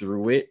work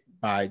through it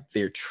by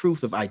their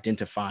truth of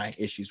identifying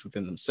issues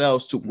within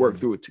themselves to work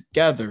through it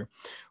together,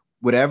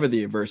 whatever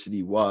the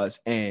adversity was.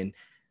 And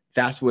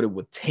that's what it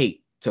would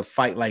take to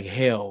fight like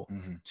hell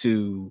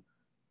to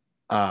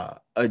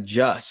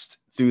adjust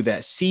through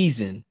that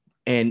season.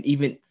 And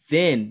even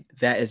then,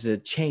 that is a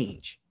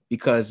change,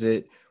 because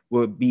it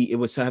would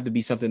have to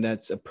be something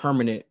that's a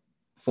permanent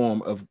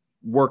form of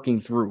working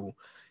through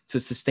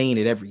to sustain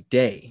it every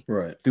day,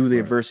 through the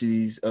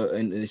adversities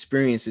and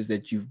experiences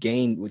that you've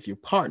gained with your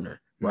partner,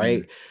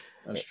 right?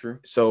 That's true.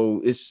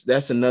 So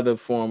that's another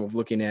form of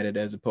looking at it,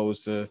 as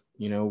opposed to,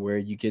 where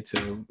you get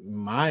to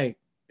my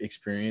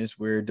experience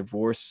where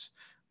divorce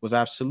was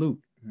absolute.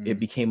 It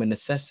became a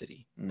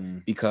necessity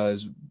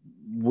because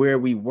where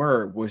we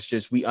were was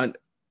just, we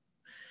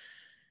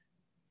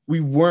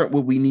weren't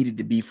what we needed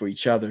to be for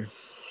each other.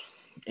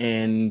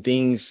 And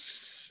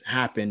things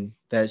happen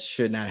that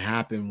should not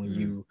happen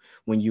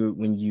when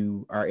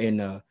you are in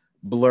a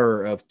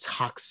blur of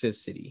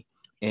toxicity,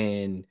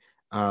 and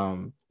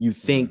you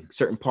think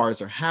certain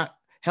parts are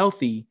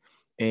healthy,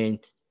 and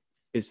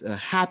it's a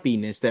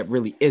happiness that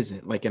really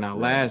isn't, like in our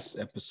last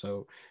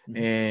episode.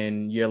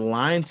 And you're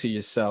lying to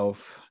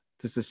yourself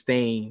to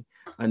sustain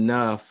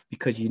enough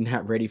because you're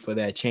not ready for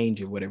that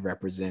change of what it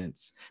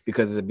represents,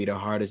 because it'll be the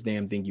hardest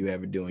damn thing you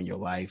ever do in your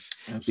life.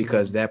 Absolutely.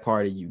 Because that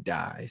part of you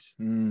dies.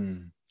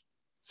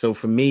 So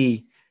for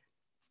me,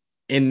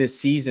 in this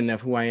season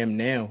of who I am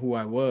now, who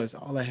I was,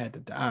 all I had to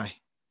die.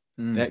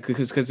 That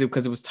because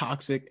it was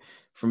toxic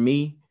for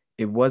me.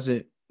 It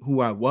wasn't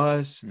who I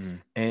was,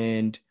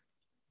 and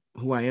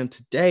who I am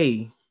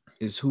today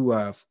is who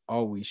I've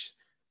always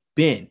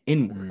been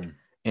inward,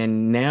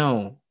 and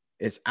now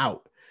it's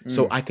out.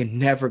 So I can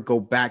never go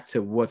back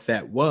to what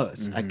that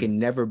was. I can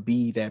never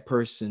be that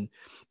person,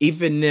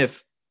 even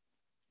if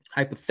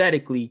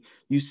hypothetically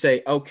you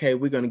say, okay,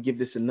 we're going to give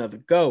this another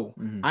go.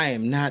 I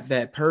am not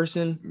that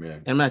person.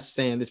 And I'm not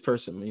saying this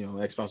person,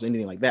 ex-spouse or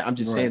anything like that. I'm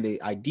just saying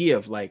the idea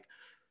of like,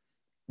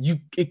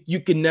 you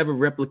can never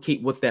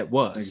replicate what that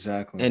was.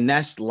 Exactly. And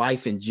that's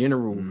life in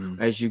general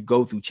as you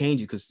go through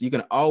changes, because you're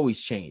going to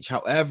always change.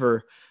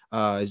 However,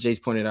 as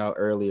Jace pointed out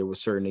earlier with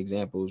certain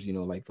examples,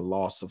 like the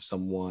loss of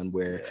someone,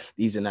 where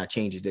these are not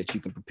changes that you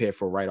can prepare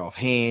for right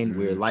offhand,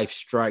 where life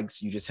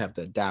strikes, you just have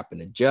to adapt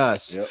and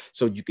adjust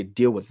so you could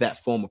deal with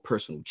that form of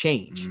personal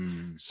change.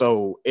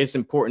 So it's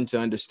important to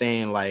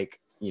understand, like,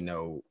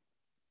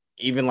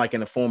 even like in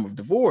the form of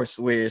divorce,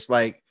 where it's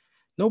like,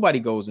 nobody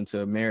goes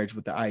into a marriage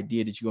with the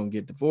idea that you're going to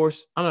get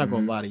divorced. I'm not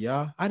going to lie to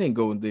y'all. I didn't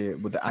go in there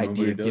with the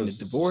idea of getting a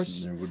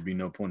divorce. There would be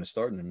no point of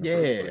starting in the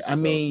first place. I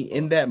mean,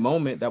 in that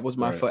moment, that was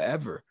my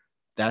forever.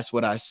 That's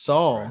what I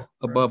saw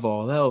above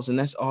all else. And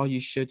that's all you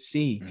should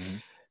see.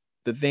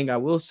 The thing I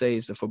will say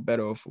is that for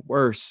better or for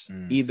worse,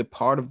 either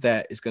part of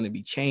that is going to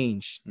be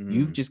changed.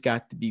 You just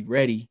got to be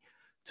ready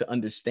to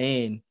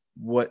understand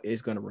what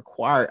is going to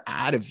require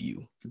out of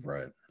you.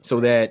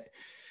 So that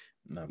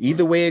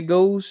either way it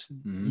goes,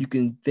 you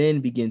can then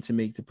begin to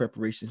make the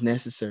preparations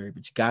necessary,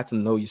 but you got to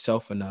know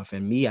yourself enough.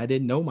 And me, I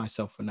didn't know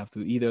myself enough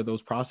through either of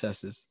those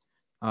processes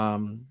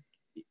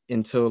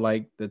until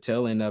like the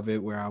tail end of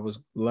it, where I was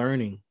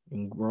learning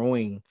and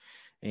growing,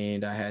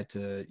 and I had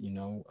to,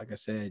 like I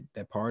said,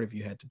 that part of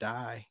you had to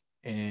die.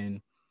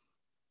 And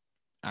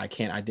I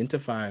can't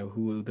identify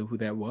who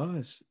that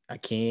was. I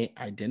can't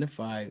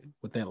identify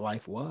what that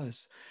life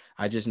was.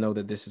 I just know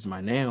that this is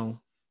my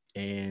now.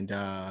 And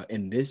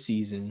in this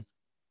season,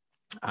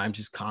 I'm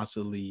just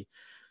constantly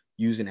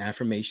using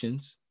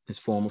affirmations as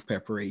form of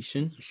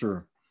preparation.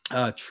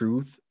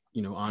 Truth,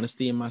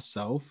 honesty in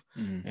myself,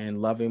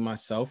 and loving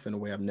myself in a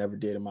way I've never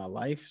did in my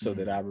life, so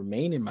that I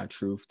remain in my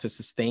truth to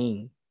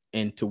sustain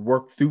and to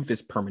work through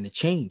this permanent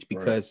change,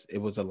 because it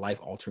was a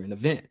life-altering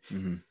event.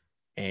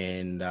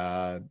 And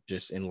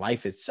just in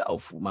life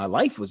itself, my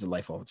life was a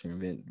life-altering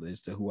event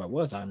as to who I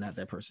was. I'm not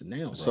that person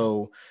now.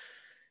 So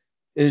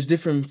there's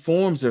different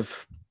forms of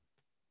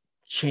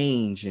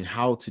change and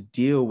how to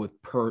deal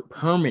with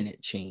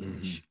permanent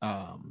change,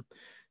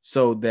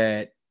 so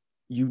that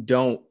you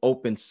don't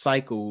open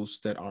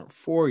cycles that aren't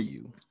for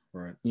you.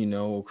 Right.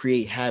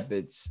 Create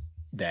habits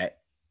that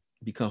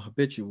become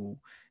habitual,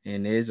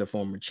 and there's a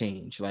form of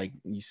change, like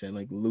you said,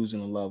 like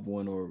losing a loved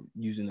one, or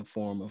using a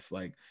form of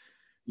like,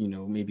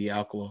 maybe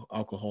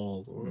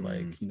alcohol, or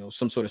like,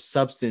 some sort of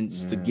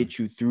substance to get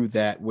you through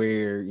that,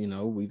 where,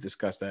 we've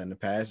discussed that in the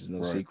past. It's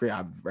no secret.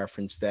 I've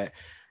referenced that.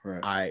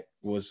 I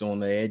was on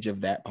the edge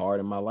of that part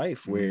of my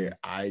life where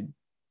I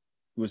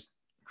was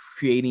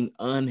creating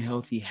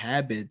unhealthy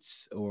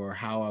habits, or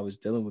how I was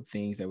dealing with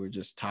things that were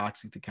just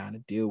toxic to kind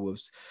of deal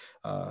with,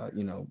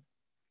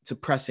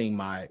 suppressing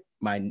my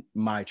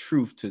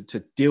truth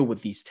to deal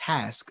with these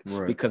tasks,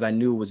 because I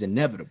knew it was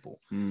inevitable.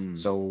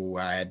 So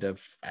I had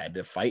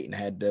to fight, and I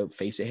had to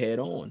face it head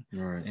on.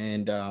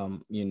 And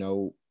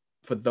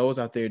for those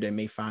out there that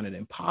may find it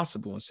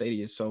impossible, and say to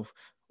yourself,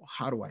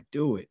 how do I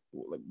do it?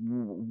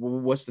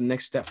 What's the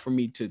next step for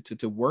me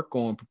to work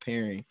on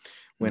preparing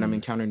when I'm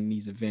encountering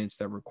these events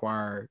that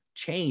require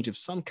change of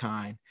some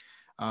kind,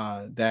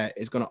 that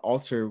is going to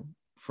alter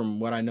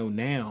from what I know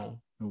now,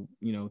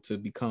 to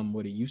become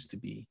what it used to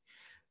be.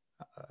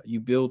 You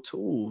build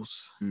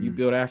tools, you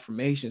build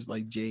affirmations,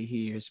 like Jay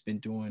here has been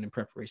doing in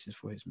preparations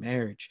for his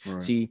marriage.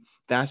 See,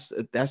 that's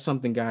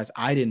something, guys,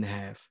 I didn't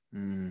have.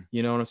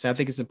 You know what I'm saying? I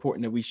think it's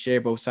important that we share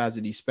both sides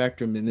of the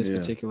spectrum in this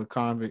particular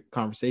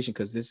conversation,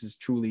 because this is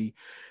truly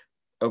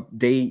a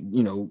day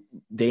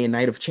and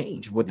night of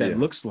change, what that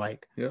looks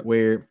like,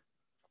 where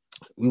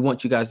we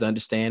want you guys to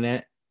understand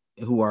that,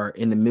 who are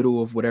in the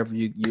middle of whatever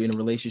you're in a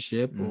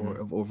relationship,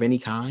 or of any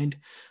kind.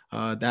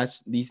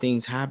 These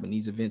things happen,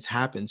 these events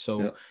happen.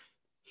 So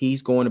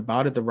he's going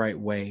about it the right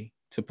way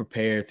to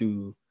prepare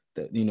through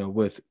the,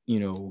 with,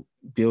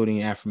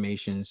 building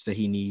affirmations that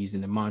he needs,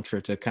 and the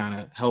mantra to kind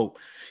of help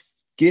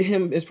get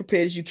him as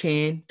prepared as you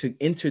can to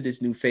enter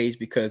this new phase,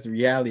 because the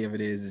reality of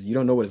it is you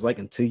don't know what it's like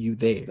until you're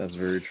there. That's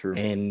very true.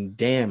 And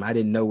damn, I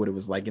didn't know what it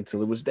was like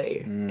until it was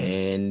there.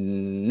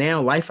 And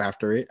now, life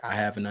after it, I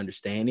have an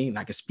understanding, and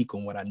I can speak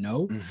on what I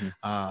know,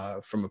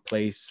 from a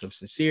place of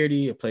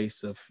sincerity, a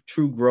place of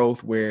true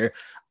growth, where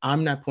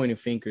I'm not pointing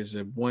fingers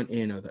at one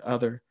end or the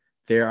other.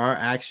 There are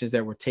actions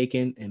that were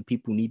taken, and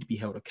people need to be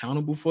held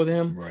accountable for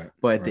them.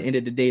 But at the end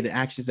of the day, the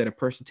actions that a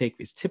person takes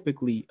is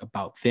typically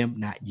about them,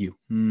 not you.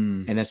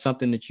 And that's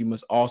something that you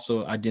must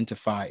also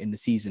identify in the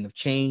season of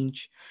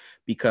change,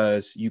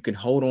 because you can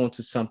hold on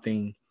to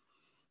something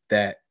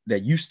that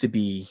used to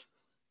be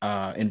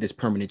in this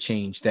permanent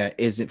change that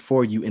isn't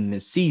for you in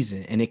this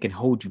season, and it can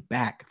hold you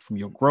back from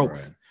your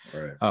growth.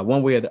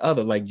 One way or the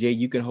other. Like Jay,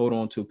 you can hold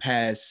on to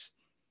past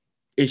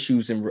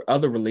issues and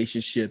other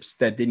relationships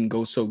that didn't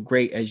go so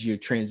great as you're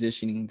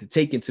transitioning to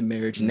take into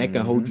marriage, and that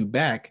can hold you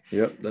back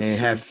and true.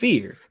 Have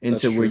fear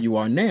into where you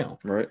are now.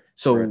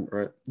 So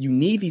you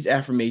need these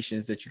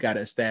affirmations that you got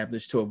to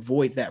establish to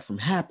avoid that from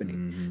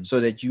happening, so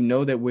that you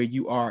know that where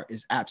you are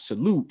is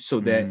absolute, so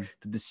that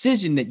the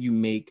decision that you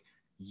make,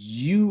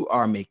 you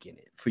are making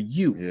it for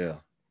you.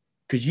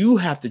 Because you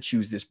have to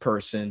choose this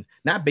person,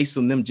 not based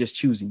on them just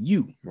choosing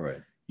you.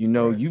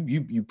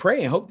 You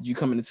pray and hope that you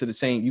coming into the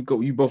same.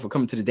 You both are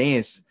coming to the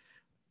dance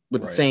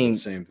with the same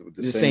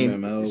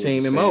MO.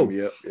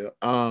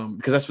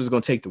 Because that's what's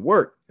going to take the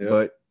work.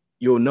 But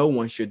you'll know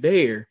once you're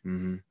there,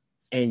 and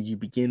you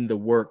begin the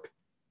work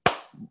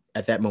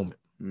at that moment.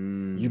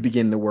 You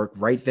begin the work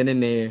right then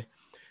and there,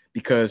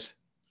 because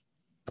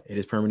it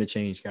is permanent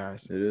change,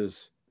 guys. It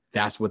is.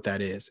 That's what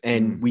that is.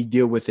 And we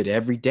deal with it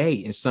every day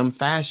in some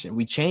fashion.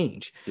 We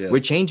change.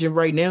 We're changing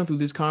right now through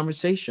this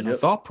conversation, our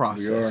thought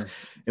process.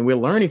 And we're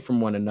learning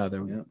from one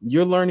another.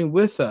 You're learning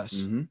with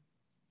us.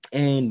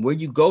 And where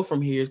you go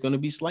from here is going to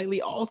be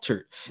slightly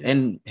altered.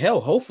 And hell,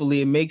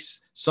 hopefully it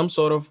makes some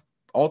sort of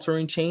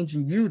altering change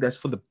in you that's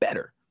for the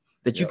better,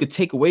 that you could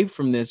take away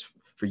from this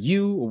for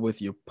you, or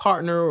with your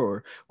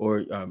partner,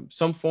 or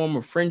some form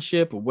of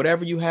friendship, or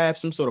whatever you have,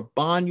 some sort of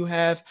bond you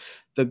have.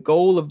 The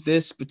goal of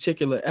this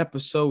particular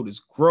episode is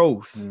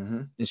growth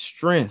and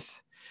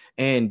strength,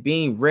 and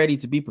being ready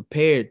to be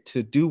prepared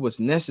to do what's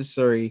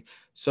necessary,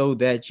 so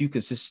that you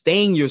can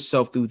sustain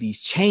yourself through these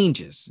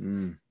changes.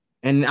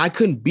 And I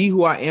couldn't be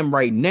who I am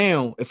right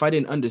now if I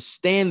didn't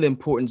understand the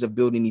importance of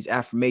building these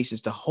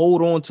affirmations to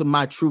hold on to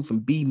my truth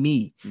and be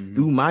me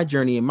through my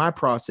journey and my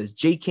process.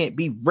 Jay can't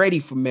be ready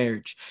for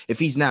marriage if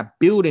he's not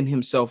building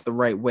himself the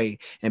right way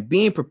and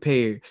being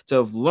prepared to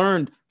have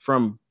learned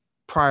from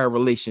prior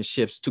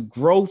relationships, to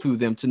grow through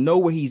them, to know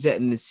where he's at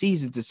in the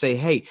season, to say,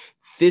 hey,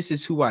 this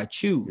is who I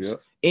choose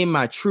in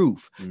my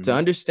truth, to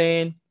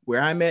understand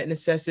where I'm at in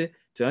necessity,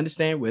 to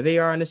understand where they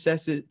are in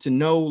necessity, to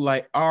know,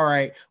 like, all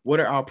right, what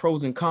are our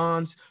pros and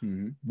cons?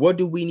 What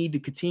do we need to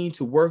continue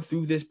to work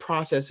through this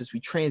process as we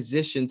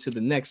transition to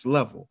the next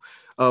level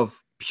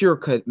of pure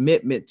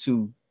commitment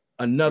to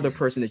another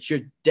person that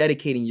you're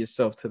dedicating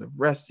yourself to the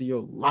rest of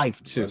your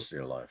life to?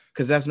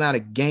 Because that's not a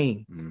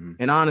game.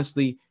 And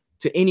honestly,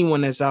 to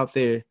anyone that's out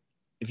there,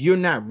 if you're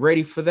not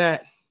ready for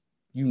that,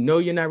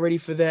 you're not ready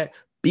for that,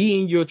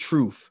 be in your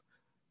truth,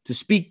 to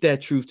speak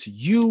that truth to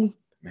you,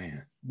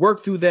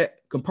 work through that,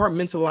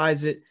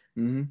 compartmentalize it,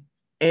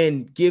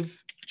 and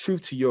give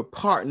truth to your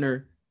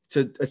partner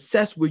to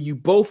assess where you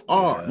both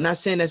are. I'm not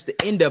saying that's the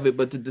end of it,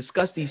 but to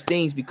discuss these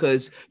things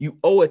because you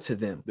owe it to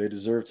them. They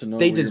deserve to know.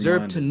 They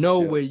deserve to know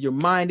where your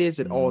mind is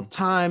at all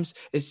times,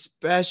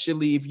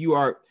 especially if you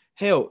are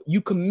you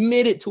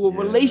committed to a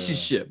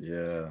relationship.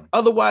 Yeah.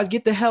 Otherwise,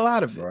 get the hell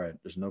out of it. Right.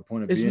 There's no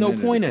point of There's being no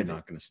in point it if of you're it.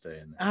 not going to stay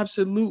in there.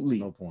 Absolutely.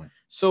 There's no point.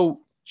 So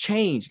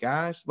change,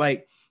 guys.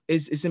 Like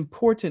it's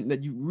important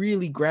that you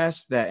really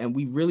grasp that, and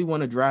we really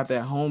want to drive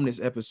that home this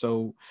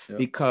episode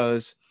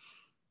because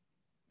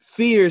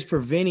fear is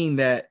preventing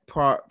that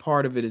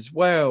part of it as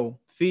well.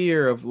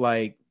 Fear of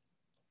like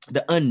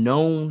the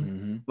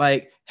unknown.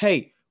 Like,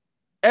 hey,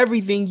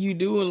 everything you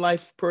do in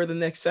life per the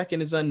next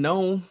second is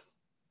unknown.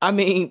 I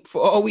mean,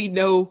 for all we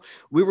know,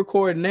 we're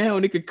recording now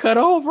and it could cut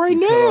off right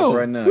now.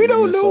 We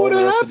don't know what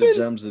happened. The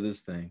gems of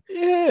this thing.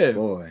 Yeah.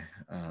 Boy,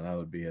 that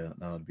would be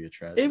a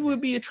tragedy. It would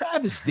be a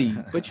travesty.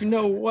 But you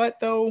know what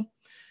though?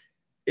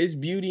 It's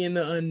beauty in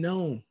the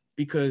unknown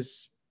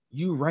because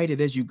you write it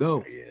as you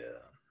go. Yeah.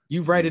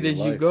 You write it as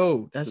you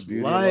go. That's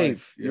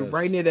life. You're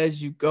writing it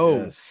as you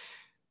go.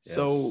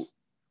 So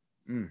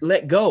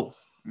let go.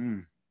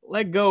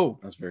 Let go.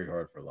 That's very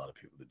hard for a lot of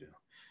people to do.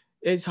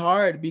 It's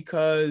hard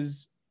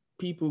because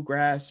people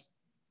grasp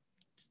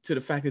to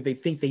the fact that they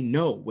think they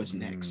know what's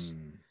next.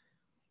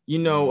 You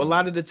know, a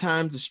lot of the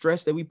times the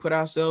stress that we put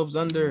ourselves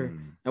under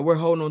and we're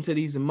holding on to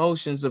these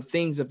emotions of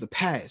things of the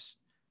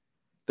past.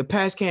 The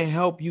past can't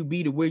help you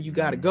be to where you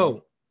got to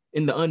go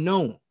in the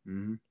unknown.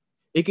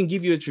 It can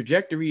give you a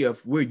trajectory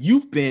of where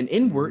you've been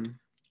inward,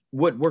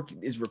 what work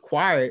is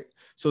required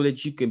so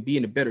that you can be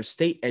in a better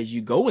state as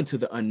you go into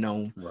the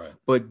unknown. Right.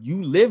 But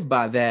you live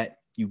by that.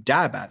 You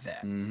die by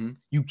that.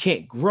 You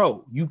can't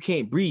grow. You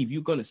can't breathe.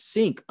 You're going to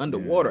sink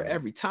underwater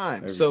every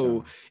time.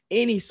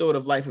 Any sort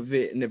of life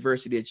event and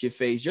adversity that you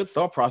face, your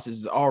thought process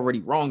is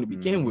already wrong to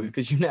begin with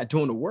because you're not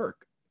doing the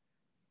work.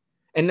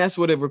 And that's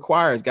what it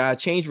requires,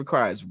 guys. Change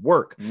requires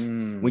work.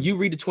 When you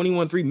read the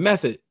 21-3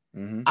 method,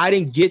 I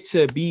didn't get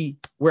to be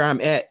where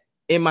I'm at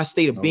in my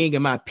state of being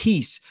in my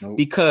peace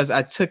because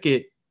I took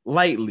it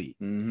lightly.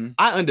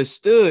 I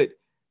understood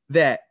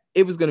that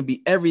it was going to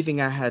be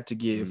everything I had to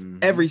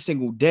give every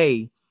single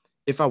day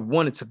if I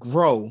wanted to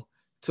grow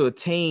to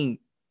attain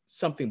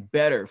something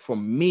better for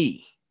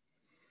me.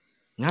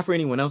 Not for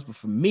anyone else, but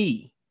for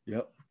me.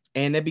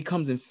 And that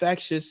becomes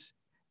infectious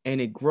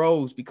and it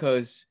grows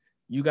because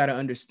you got to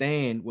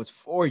understand what's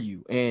for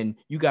you and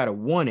you got to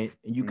want it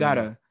and you got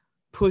to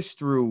push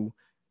through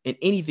in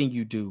anything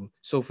you do.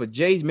 So for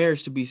Jay's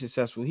marriage to be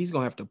successful, he's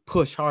going to have to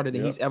push harder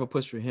than he's ever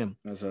pushed for him.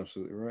 That's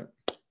absolutely right.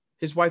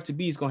 His wife to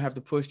be is going to have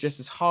to push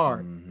just as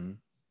hard.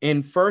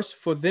 And first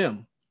for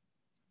them,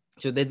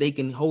 so that they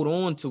can hold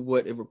on to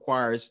what it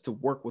requires to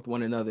work with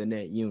one another in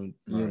that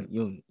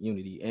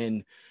unity.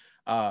 And,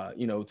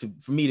 you know,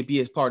 for me to be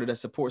as part of that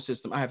support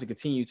system, I have to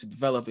continue to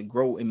develop and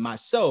grow in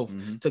myself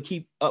to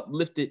keep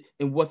uplifted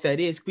in what that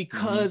is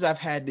because I've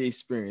had the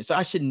experience. So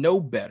I should know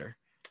better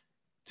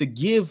to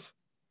give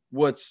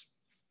what's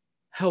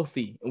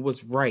healthy and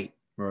what's right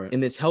in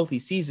this healthy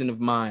season of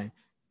mine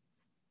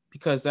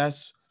because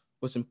that's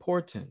what's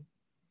important.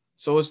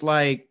 So it's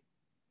like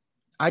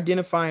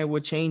identifying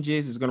what change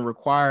is going to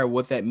require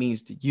what that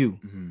means to you.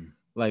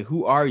 Like,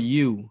 who are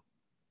you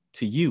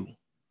to you?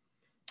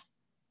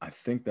 I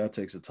think that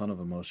takes a ton of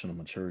emotional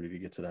maturity to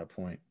get to that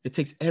point. It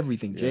takes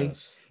everything, Jay.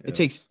 It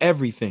takes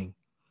everything.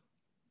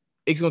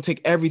 It's going to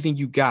take everything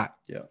you got.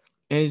 And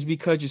it's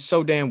because you're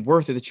so damn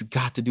worth it that you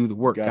got to do the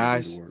work,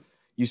 guys.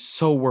 You're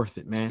so worth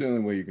it, man. It's the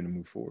only way you're going to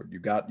move forward.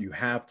 You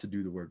have to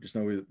do the work.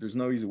 There's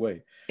no easy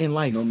way in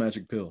life. There's no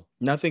magic pill.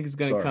 Nothing is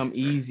going to come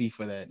easy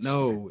for that.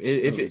 No,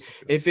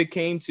 if it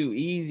came too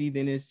easy,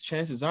 then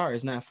chances are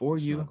it's not for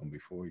you. It's not going to be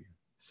for you.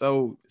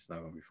 So it's not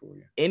going to be for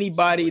you.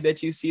 Anybody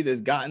that you see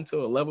that's gotten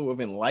to a level of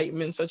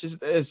enlightenment such as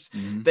this,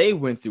 they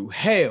went through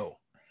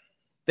hell.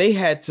 They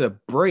had to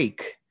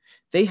break.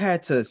 They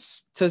had to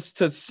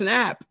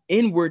snap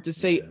inward to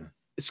say,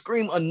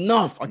 scream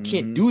enough. I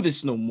can't do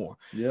this no more.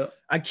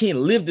 I can't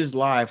live this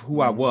life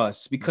who I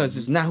was because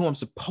it's not who I'm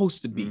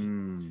supposed to be.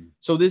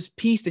 So this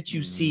peace that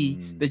you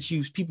see,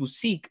 that people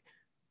seek,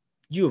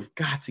 you have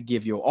got to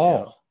give your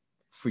all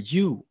for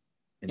you.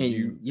 And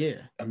you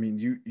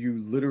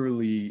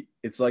literally,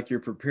 it's like you're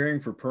preparing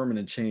for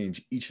permanent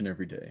change each and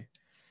every day.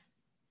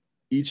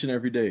 Each and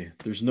every day.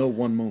 There's no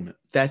one moment.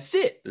 That's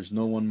it. There's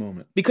no one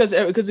moment. Because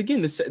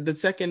again, the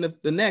second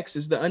of the next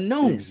is the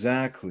unknown.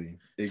 Exactly.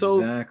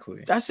 So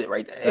that's it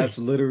right there. That's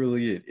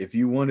literally it. If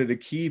you wanted a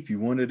key, if you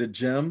wanted a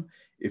gem,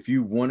 if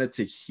you wanted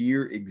to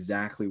hear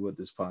exactly what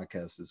this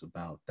podcast is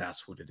about,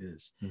 that's what it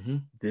is.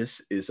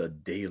 This is a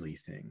daily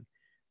thing.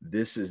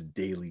 This is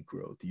daily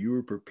growth. You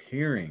are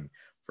preparing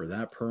for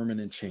that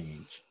permanent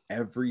change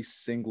every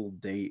single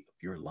day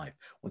of your life.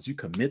 Once you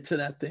commit to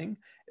that thing,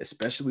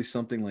 especially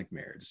something like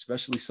marriage,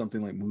 especially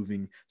something like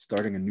moving,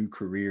 starting a new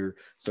career,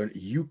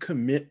 you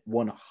commit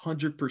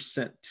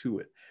 100% to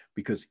it,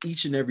 because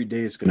each and every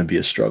day is going to be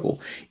a struggle.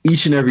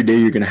 Each and every day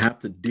you're going to have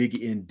to dig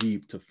in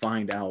deep to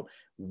find out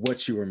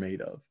what you are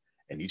made of.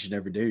 And each and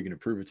every day you're going to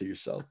prove it to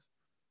yourself.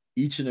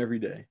 Each and every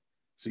day.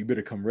 So you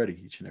better come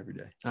ready each and every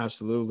day.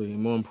 Absolutely.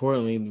 And more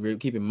importantly,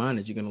 keep in mind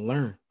that you're going to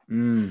learn.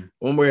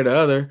 One way or the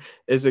other.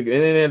 And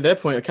at that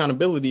point,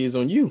 accountability is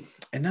on you.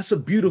 And that's a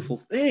beautiful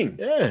thing.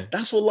 Yeah.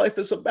 That's what life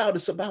is about.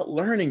 It's about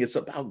learning. It's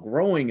about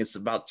growing. It's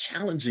about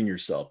challenging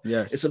yourself.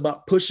 Yes. It's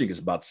about pushing. It's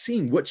about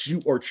seeing what you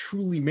are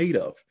truly made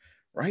of.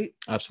 Right?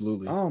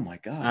 Absolutely. Oh my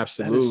God.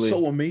 Absolutely. That is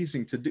so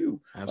amazing to do.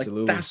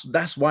 Absolutely. Like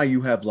that's why you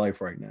have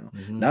life right now.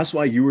 That's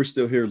why you are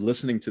still here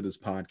listening to this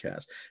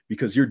podcast,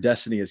 because your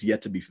destiny is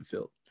yet to be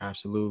fulfilled.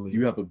 Absolutely.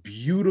 You have a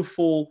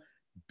beautiful,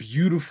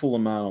 beautiful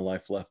amount of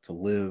life left to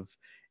live.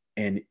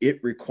 And it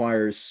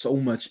requires so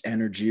much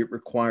energy. It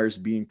requires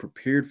being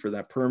prepared for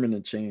that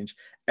permanent change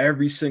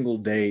every single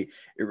day.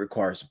 It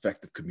requires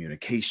effective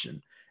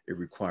communication. It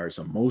requires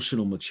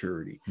emotional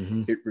maturity.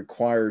 It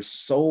requires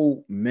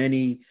so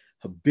many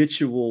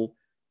habitual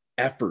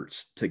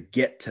efforts to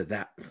get to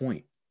that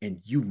point.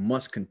 And you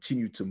must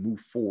continue to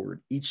move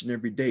forward each and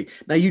every day.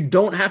 Now, you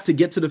don't have to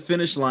get to the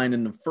finish line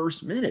in the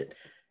first minute.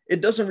 It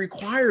doesn't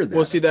require that.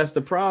 Well, see, that's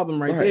the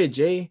problem right there,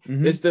 Jay.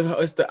 It's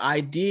the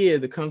idea,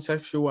 the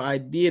conceptual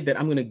idea that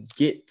I'm going to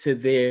get to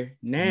there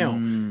now.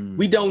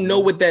 We don't know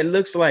what that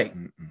looks like.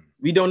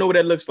 We don't know what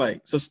that looks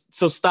like.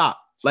 So stop.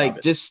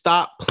 Just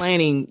stop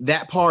planning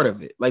that part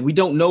of it. Like, we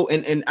don't know.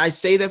 And I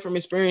say that from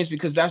experience,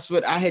 because that's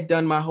what I had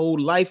done my whole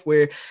life,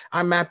 where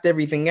I mapped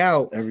everything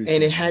out and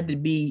it had to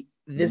be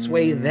this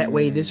way, that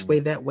way, this way,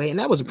 that way. And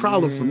that was a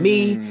problem for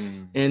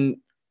me and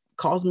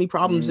caused me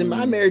problems in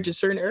my marriage in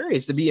certain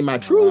areas. To be in my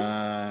truth,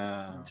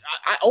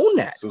 I own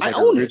that. So it's like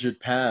a rigid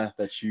path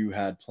that you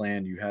had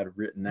planned, you had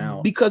written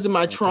out because of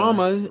my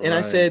trauma. And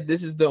I said,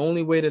 this is the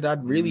only way that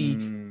I'd really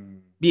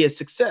be a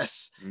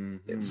success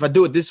if I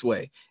do it this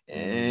way.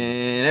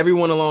 And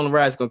everyone along the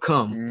ride is gonna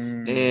come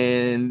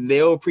and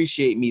they'll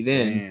appreciate me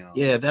then. Damn.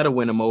 Yeah, that'll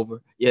win them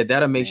over. Yeah,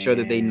 that'll make sure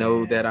that they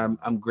know that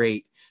I'm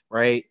great.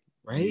 Right?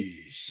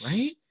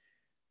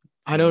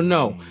 I don't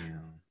know.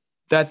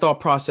 That thought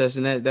process,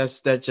 and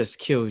that just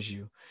kills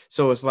you.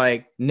 So it's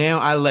like, now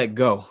I let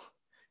go.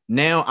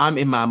 Now I'm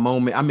in my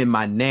moment. I'm in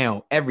my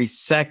now every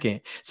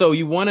second. So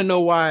you want to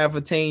know why I've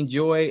attained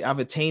joy? I've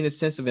attained a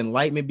sense of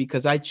enlightenment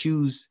because I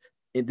choose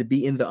to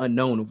be in the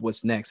unknown of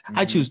what's next.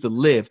 I choose to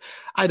live.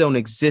 I don't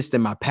exist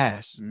in my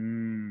past.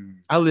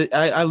 I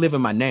live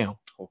in my now.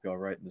 Hope y'all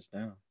writing this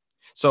down.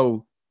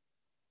 So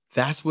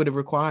that's what it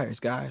requires,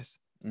 guys.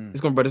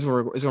 It's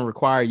gonna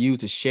require you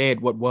to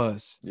shed what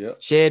was.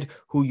 Shed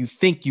who you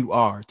think you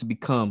are to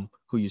become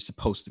who you're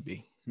supposed to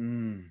be.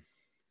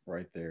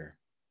 Right there.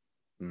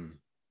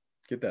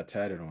 Get that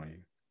tatted on you,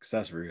 because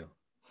that's real.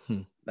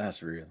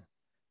 That's real.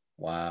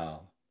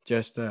 Wow.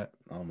 Just that.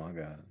 Oh my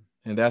God.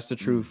 And that's the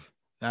truth.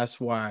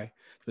 That's why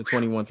the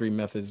 21-3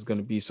 method is going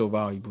to be so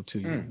valuable to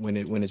you when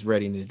it's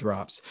ready and it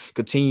drops.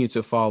 Continue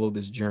to follow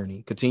this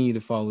journey. Continue to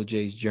follow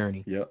Jay's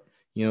journey.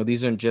 You know,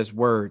 these aren't just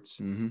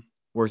words.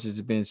 Words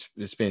has been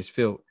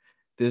spilled.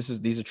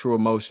 These are true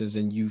emotions,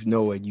 and you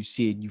know it, you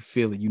see it, you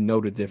feel it, you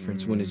know the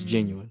difference when it's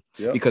genuine.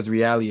 Because the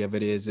reality of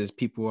it is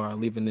people are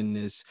living in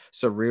this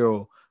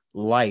surreal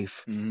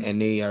life,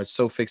 and they are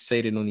so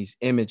fixated on these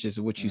images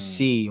of what you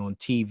see on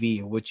TV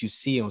or what you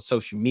see on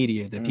social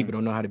media that people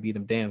don't know how to be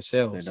them damn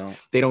selves.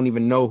 They don't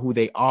even know who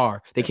they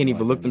are. They can't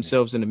even look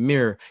themselves in the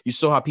mirror. You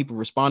saw how people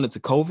responded to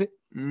COVID?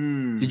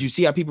 Did you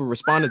see how people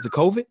responded to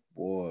COVID?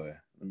 Boy,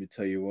 let me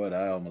tell you what,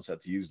 I almost had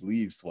to use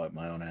leaves to wipe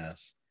my own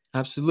ass.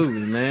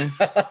 Absolutely, man.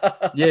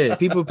 Yeah,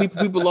 people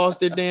lost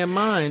their damn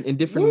mind in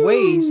different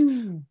ways,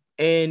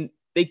 and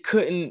they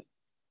couldn't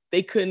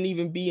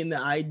even be in the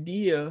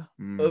idea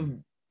of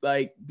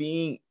like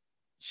being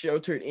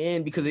sheltered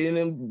in because they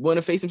didn't want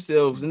to face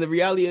themselves. And the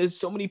reality is,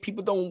 so many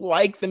people don't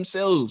like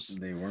themselves.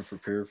 They weren't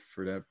prepared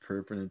for that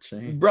permanent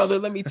change. Brother,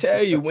 let me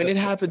tell you, when it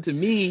happened to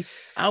me,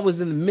 I was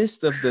in the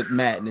midst of the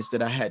madness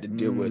that I had to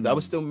deal with. I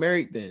was still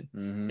married then,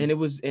 and it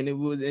was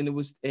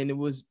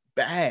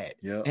bad.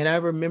 And I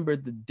remember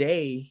the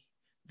day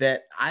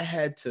that I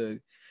had to.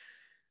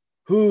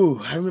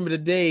 I remember the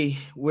day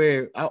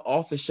where our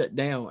office shut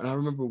down, and I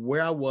remember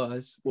where I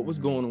was, what was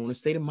going on, the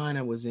state of mind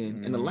I was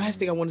in, and the last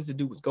thing I wanted to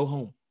do was go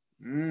home.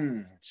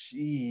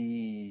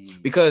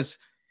 Because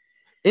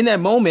in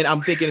that moment,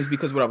 I'm thinking it's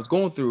because of what I was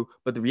going through,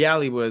 but the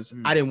reality was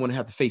I didn't want to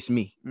have to face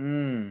me.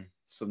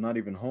 So not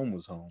even home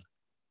was home.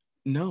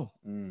 No.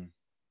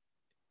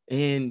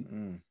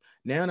 And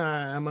now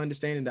I'm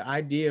understanding the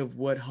idea of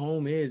what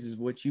home is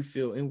what you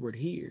feel inward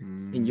here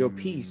in your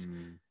peace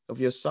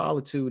of your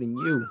solitude and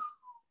you.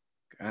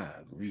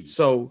 Godly.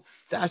 So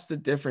that's the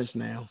difference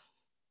now.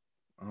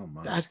 Oh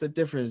my. That's the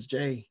difference,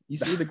 Jay. You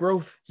see the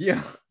growth?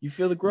 Yeah. You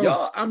feel the growth?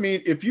 Y'all, I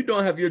mean, if you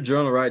don't have your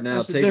journal right now,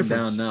 taking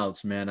down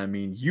notes, man, I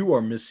mean, you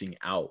are missing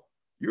out.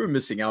 You're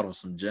missing out on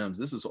some gems.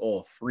 This is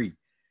all free.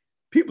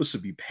 People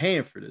should be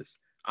paying for this.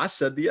 I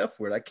said the F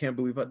word. I can't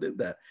believe I did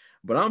that.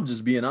 But I'm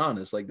just being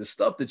honest. Like, the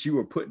stuff that you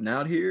are putting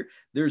out here,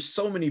 there's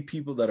so many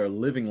people that are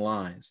living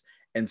lies.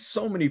 And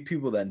so many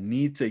people that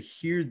need to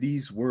hear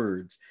these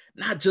words,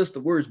 not just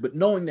the words, but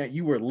knowing that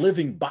you are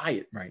living by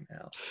it right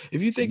now.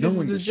 If you think this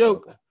is a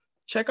joke,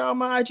 check out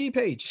my IG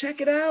page.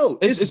 Check it out.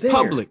 It's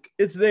public.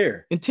 It's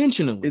there.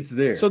 Intentionally. It's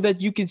there. So that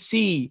you can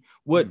see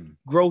what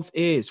growth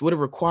is, what it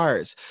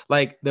requires,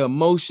 like the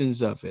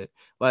emotions of it,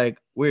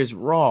 like where it's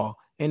raw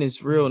and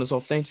it's real and it's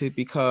authentic,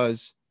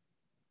 because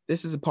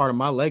this is a part of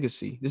my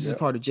legacy. This is a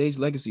part of Jay's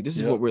legacy. This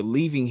is what we're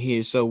leaving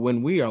here. So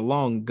when we are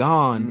long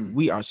gone,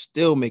 we are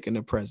still making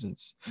a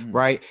presence,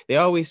 right? They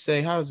always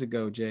say, how does it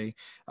go, Jay?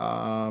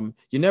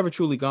 You're never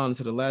truly gone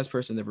until the last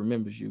person that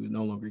remembers you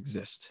no longer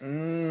exists.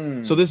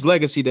 So this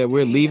legacy that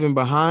we're leaving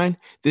behind,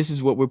 this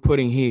is what we're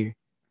putting here.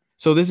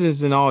 So this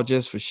isn't all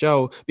just for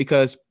show,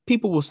 because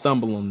people will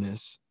stumble on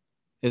this.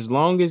 As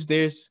long as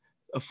there's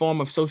a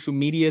form of social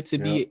media to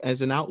be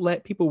as an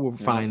outlet, people will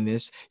find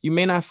this. You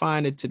may not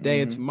find it today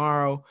or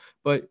tomorrow,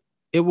 but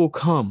it will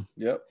come.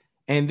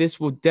 And this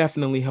will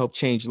definitely help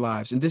change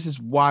lives. And this is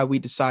why we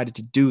decided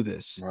to do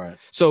this. Right.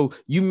 So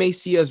you may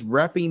see us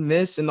repping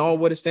this and all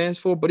what it stands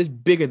for, but it's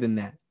bigger than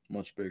that.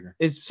 Much bigger.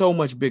 It's so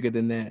much bigger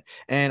than that.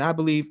 And I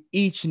believe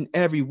each and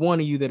every one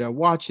of you that are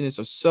watching this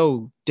are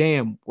so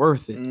damn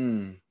worth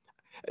it.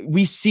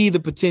 We see the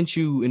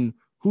potential in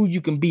who you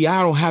can be.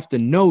 I don't have to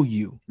know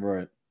you.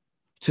 Right.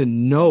 To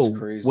know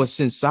what's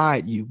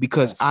inside you,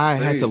 because I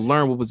had to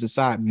learn what was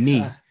inside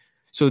me.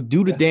 So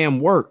do the damn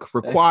work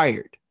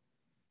required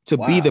to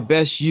be the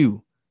best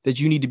you that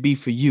you need to be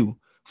for you,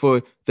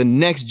 for the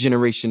next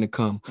generation to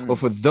come, or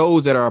for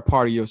those that are a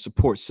part of your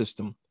support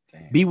system.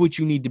 Be what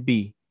you need to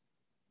be.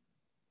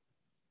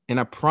 And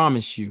I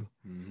promise you,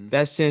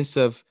 that sense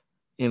of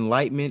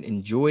enlightenment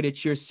and joy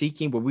that you're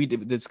seeking, where we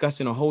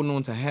discussing or holding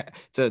on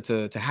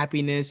to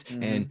happiness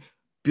and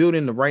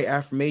building the right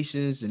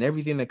affirmations and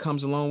everything that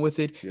comes along with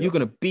it, you're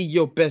going to be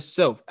your best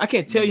self. I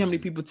can't tell you how many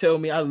people tell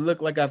me I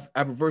look like I've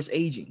reversed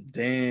aging.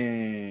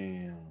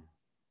 Damn.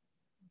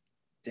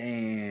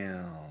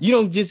 You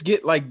don't just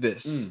get like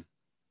this.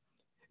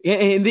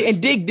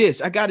 And dig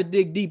this. I got to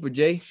dig deeper,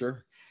 Jay.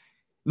 Sure.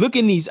 Look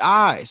in these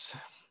eyes.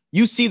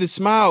 You see the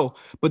smile,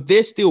 but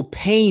there's still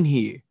pain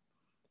here.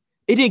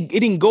 It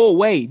didn't go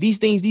away. These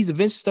things, these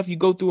events and stuff you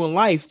go through in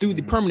life, through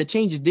the permanent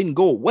changes, didn't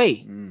go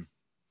away.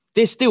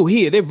 They're still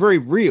here. They're very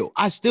real.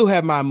 I still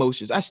have my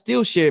emotions. I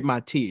still share my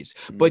tears.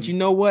 But you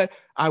know what?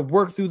 I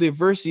work through the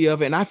adversity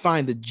of it, and I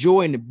find the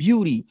joy and the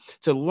beauty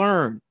to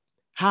learn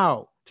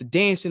how to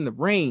dance in the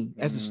rain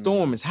as the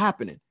storm is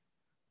happening.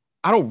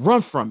 I don't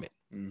run from it.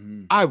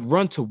 I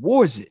run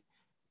towards it,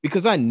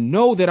 because I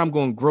know that I'm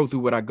going to grow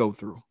through what I go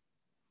through.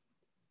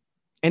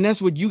 And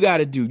that's what you got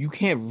to do. You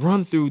can't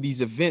run through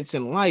these events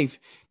in life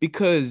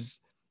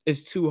because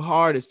it's too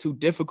hard. It's too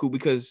difficult,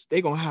 because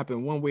they're going to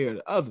happen one way or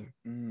the other.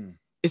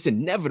 It's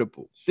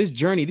inevitable. This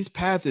journey, this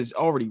path is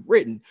already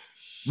written.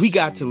 We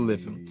got to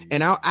live them.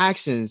 And our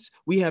actions,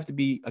 we have to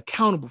be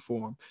accountable for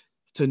them,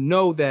 to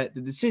know that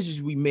the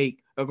decisions we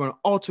make are going to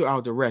alter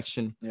our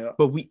direction,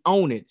 but we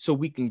own it so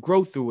we can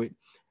grow through it,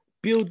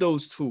 build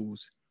those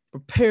tools,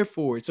 prepare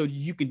for it so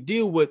you can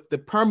deal with the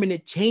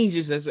permanent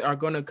changes that are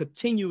going to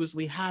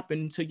continuously happen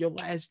until your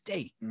last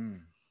day.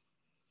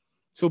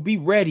 So be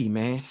ready,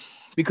 man,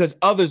 because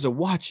others are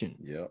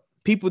watching.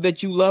 People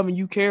that you love and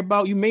you care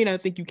about, you may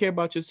not think you care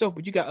about yourself,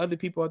 but you got other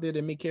people out there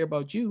that may care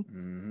about you.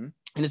 And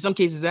in some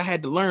cases, I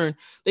had to learn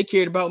they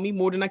cared about me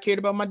more than I cared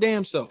about my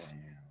damn self.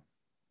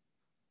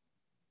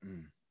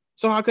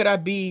 So how could I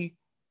be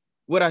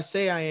what I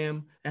say I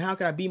am? And how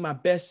can I be my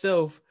best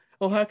self?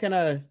 Oh, how can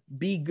I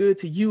be good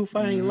to you if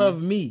I ain't love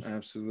me?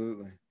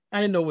 Absolutely. I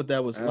didn't know what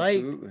that was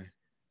like.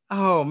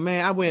 Oh,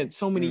 man, I went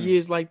so many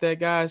years like that,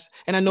 guys.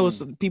 And I know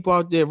some people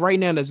out there right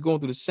now that's going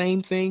through the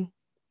same thing.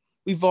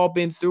 We've all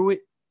been through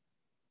it.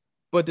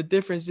 But the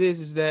difference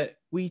is that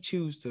we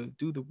choose to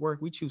do the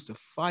work. We choose to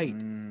fight.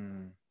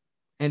 And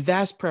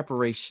that's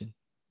preparation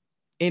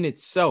in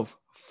itself,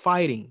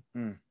 fighting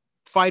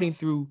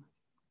through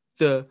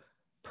the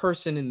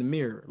person in the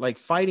mirror, like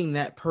fighting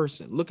that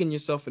person, looking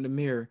yourself in the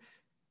mirror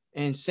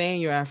and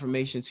saying your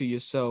affirmation to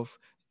yourself,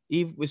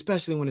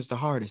 especially when it's the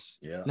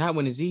hardest, not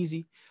when it's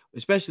easy,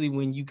 especially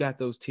when you got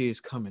those tears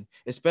coming,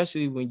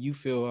 especially when you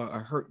feel a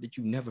hurt that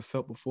you never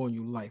felt before in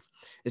your life,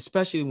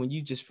 especially when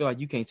you just feel like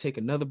you can't take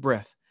another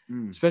breath.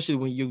 Especially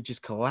when you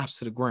just collapse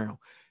to the ground.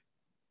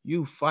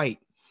 You fight.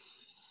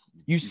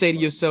 You say to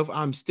yourself,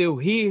 I'm still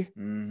here.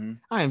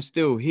 I am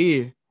still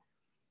here.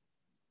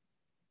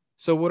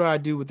 So what do I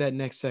do with that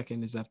next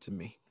second is up to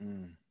me.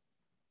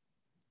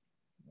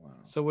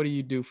 So what do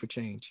you do for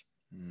change?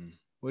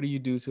 What do you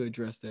do to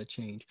address that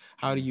change?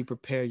 How do you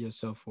prepare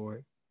yourself for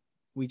it?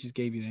 We just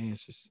gave you the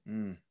answers.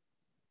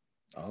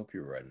 I hope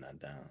you're writing that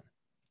down.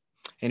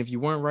 And if you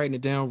weren't writing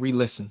it down,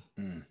 re-listen.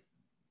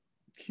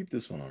 Keep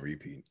this one on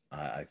repeat.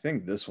 I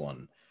think this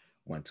one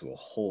went to a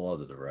whole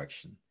other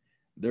direction.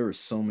 There were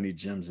so many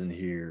gems in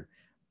here.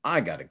 I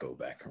got to go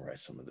back and write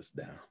some of this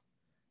down.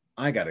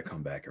 I got to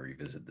come back and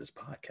revisit this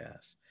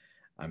podcast.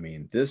 I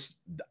mean,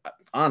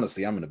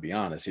 honestly, I'm going to be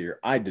honest here.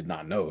 I did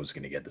not know it was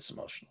going to get this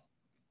emotional.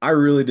 I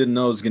really didn't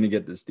know it was going to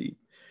get this deep.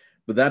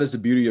 But that is the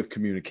beauty of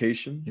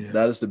communication.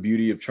 That is the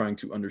beauty of trying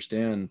to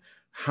understand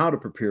how to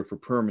prepare for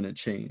permanent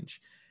change.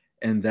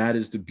 And that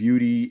is the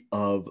beauty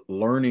of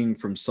learning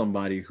from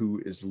somebody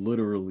who is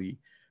literally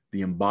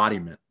the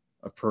embodiment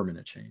of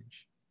permanent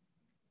change.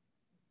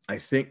 I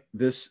think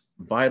this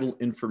vital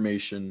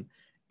information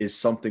is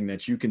something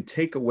that you can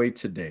take away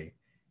today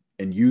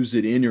and use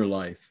it in your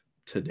life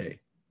today.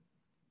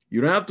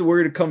 You don't have to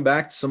worry to come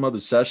back to some other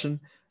session.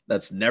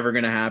 That's never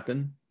going to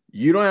happen.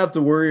 You don't have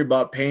to worry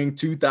about paying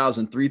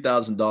 $2,000,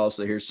 $3,000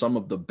 to hear some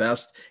of the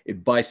best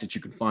advice that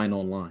you can find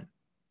online,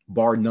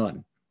 bar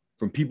none,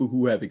 from people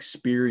who have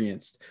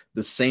experienced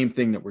the same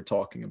thing that we're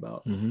talking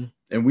about. Mm-hmm.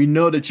 And we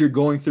know that you're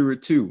going through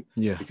it too.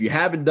 Yeah. If you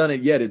haven't done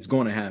it yet, it's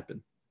going to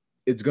happen.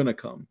 It's going to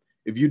come.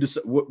 If you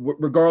decide,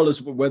 regardless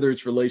of whether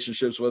it's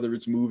relationships, whether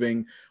it's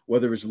moving,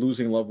 whether it's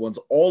losing loved ones,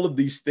 all of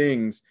these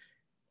things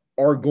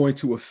are going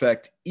to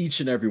affect each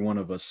and every one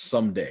of us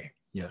someday.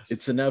 Yes.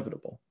 It's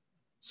inevitable.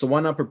 So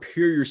why not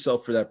prepare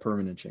yourself for that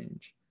permanent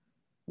change?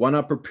 Why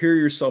not prepare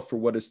yourself for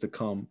what is to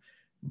come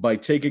by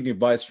taking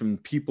advice from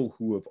people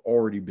who have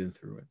already been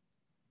through it?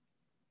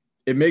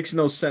 It makes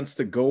no sense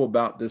to go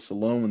about this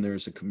alone when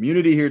there's a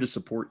community here to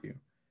support you,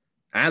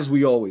 as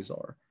we always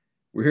are.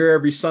 We're here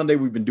every Sunday.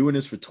 We've been doing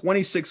this for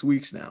 26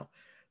 weeks now.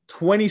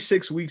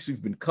 26 weeks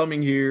we've been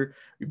coming here.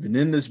 We've been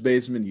in this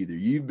basement. Either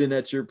you've been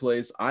at your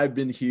place, I've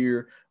been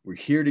here. We're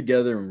here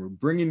together, and we're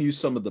bringing you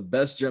some of the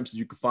best gems that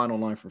you can find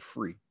online for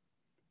free.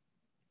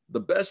 The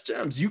best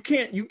gems. You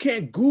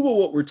can't Google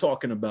what we're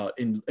talking about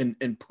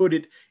and put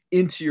it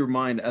into your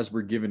mind as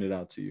we're giving it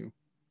out to you.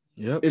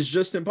 Yep. It's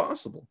just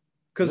impossible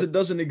because it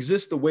doesn't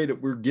exist the way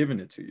that we're giving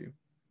it to you.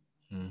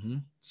 Mm-hmm.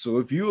 So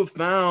if you have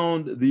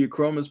found the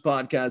Achromous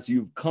podcast,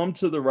 you've come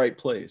to the right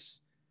place.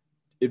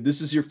 If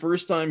this is your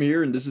first time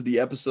here and this is the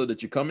episode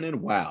that you're coming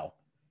in, wow,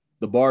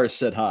 the bar is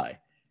set high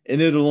and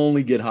it'll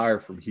only get higher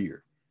from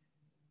here.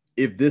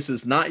 If this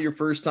is not your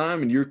first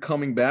time and you're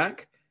coming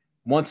back,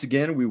 once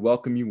again, we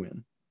welcome you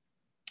in.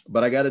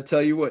 But I got to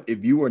tell you what,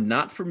 if you are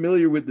not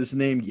familiar with this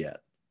name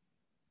yet,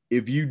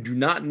 if you do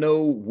not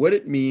know what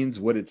it means,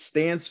 what it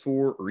stands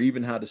for, or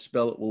even how to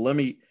spell it, well,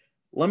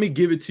 let me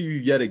give it to you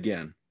yet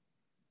again.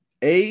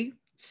 Achromous.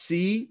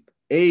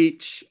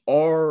 Achromous.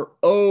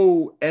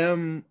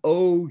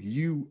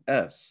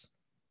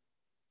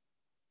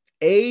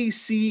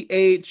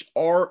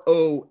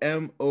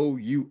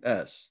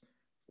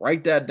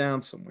 Write that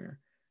down somewhere.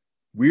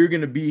 We're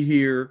going to be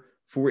here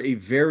for a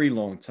very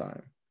long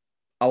time.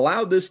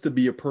 Allow this to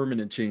be a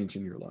permanent change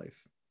in your life.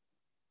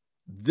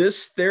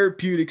 This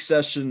therapeutic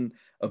session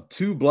of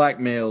two Black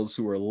males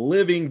who are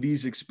living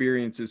these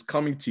experiences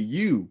coming to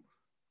you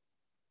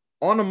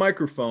on a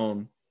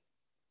microphone,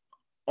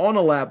 on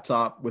a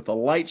laptop, with a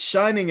light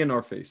shining in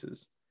our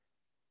faces,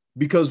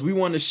 because we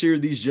want to share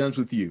these gems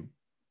with you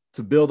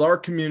to build our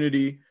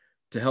community,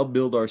 to help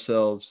build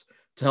ourselves,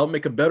 to help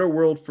make a better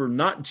world for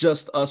not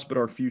just us, but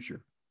our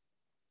future.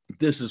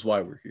 This is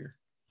why we're here.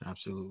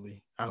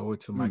 Absolutely. I owe it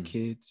to my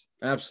kids.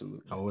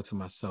 Absolutely. I owe it to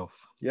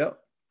myself. Yep.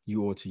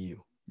 You owe it to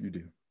you. You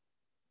do.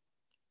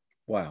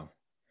 Wow.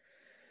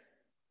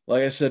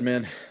 Like I said,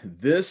 man,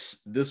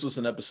 this was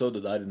an episode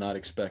that I did not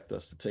expect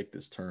us to take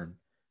this turn,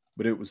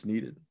 but it was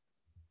needed.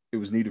 It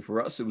was needed for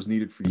us. It was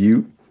needed for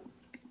you.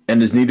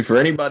 And is needed for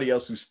anybody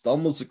else who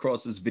stumbles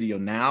across this video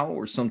now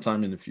or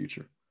sometime in the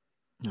future.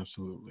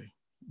 Absolutely.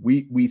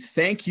 We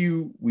thank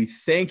you. We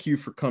thank you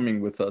for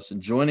coming with us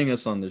and joining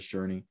us on this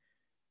journey.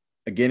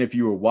 Again, if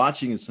you are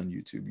watching us on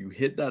YouTube, you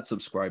hit that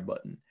subscribe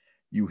button.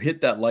 You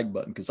hit that like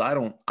button, because I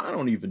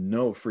don't even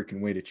know a freaking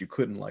way that you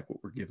couldn't like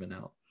what we're giving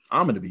out.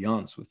 I'm going to be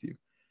honest with you.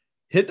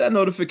 Hit that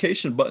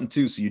notification button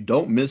too, so you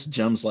don't miss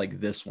gems like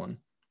this one.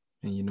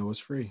 And you know it's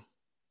free.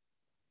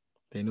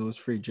 They know it's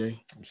free,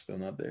 Jay. I'm still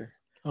not there.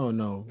 Oh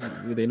no,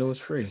 they know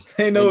it's free.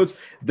 They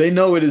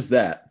know it is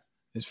that.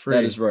 It's free.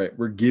 That is right.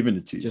 We're giving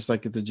it to you. Just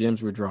like at the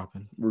gems we're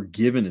dropping. We're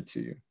giving it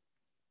to you.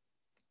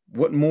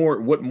 What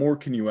more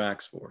can you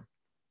ask for?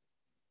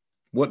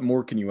 What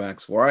more can you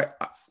ask for?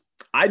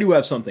 I do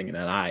have something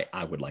that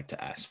I would like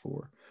to ask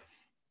for.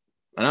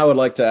 And I would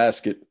like to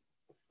ask it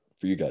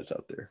for you guys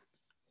out there.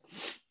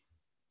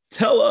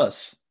 Tell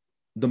us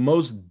the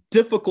most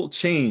difficult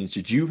change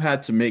that you've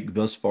had to make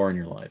thus far in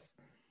your life.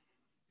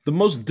 The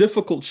most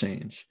difficult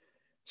change.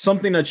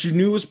 Something that you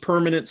knew was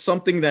permanent,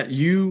 something that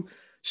you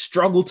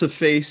struggle to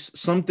face,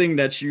 something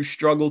that you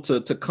struggle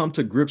to come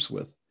to grips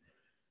with.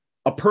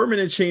 A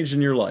permanent change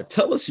in your life.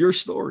 Tell us your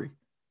story.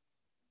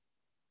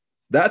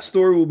 That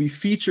story will be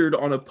featured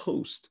on a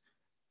post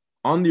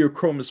on the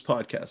Achromous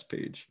podcast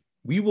page.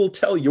 We will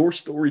tell your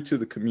story to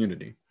the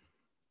community.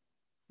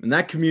 And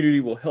that community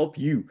will help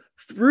you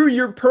through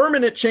your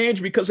permanent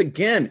change, because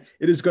again,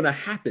 it is going to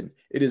happen.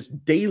 It is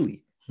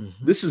daily.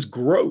 Mm-hmm. This is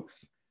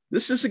growth.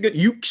 This is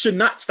you should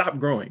not stop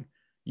growing.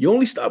 You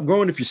only stop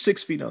growing if you're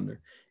 6 feet under.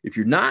 If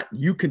you're not,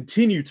 you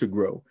continue to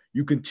grow.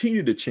 You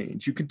continue to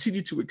change. You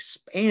continue to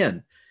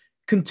expand.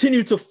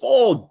 Continue to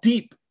fall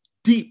deep,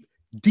 deep,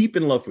 deep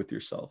in love with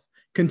yourself.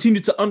 Continue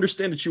to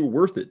understand that you are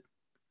worth it.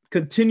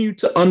 Continue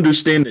to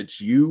understand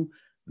that you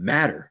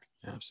matter.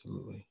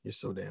 Absolutely. You're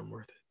so damn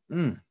worth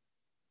it.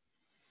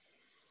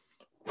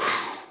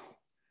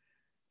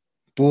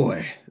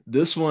 Boy,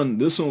 This one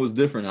was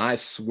different. I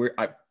swear,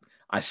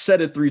 I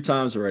said it 3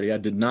 times already. I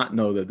did not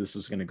know that this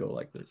was going to go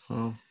like this.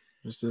 Oh,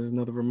 just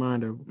another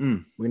reminder.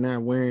 We're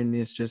not wearing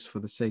this just for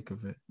the sake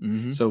of it.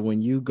 So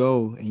when you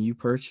go and you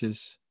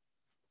purchase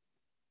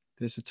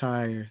this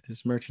attire,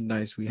 this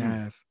merchandise we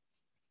have,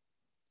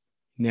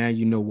 now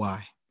you know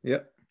why.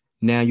 Yep.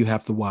 Now you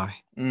have the why.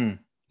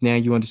 Now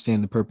you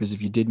understand the purpose.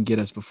 If you didn't get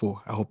us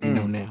before, I hope you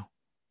know now.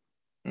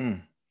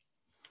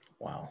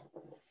 Wow.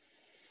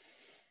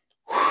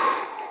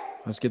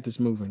 Let's get this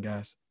moving,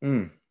 guys.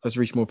 Let's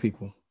reach more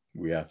people.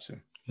 We have to.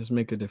 Let's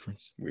make a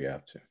difference. We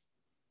have to.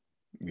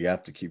 We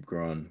have to keep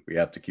growing. We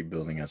have to keep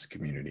building as a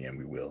community, and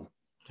we will.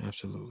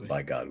 Absolutely.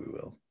 By God, we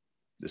will.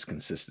 This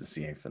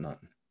consistency ain't for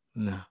nothing.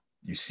 No.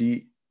 You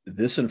see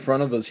this in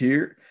front of us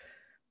here,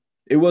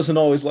 it wasn't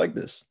always like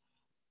this.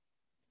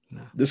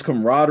 No. This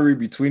camaraderie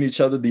between each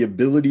other, the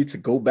ability to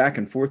go back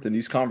and forth in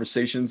these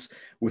conversations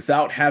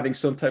without having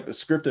some type of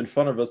script in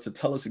front of us to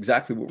tell us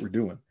exactly what we're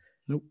doing.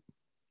 Nope.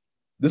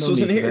 This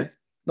wasn't here.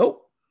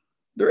 Nope.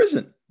 There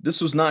isn't.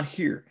 This was not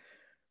here.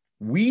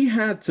 We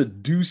had to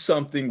do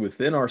something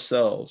within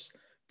ourselves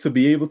to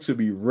be able to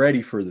be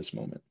ready for this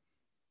moment.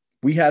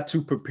 We had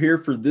to prepare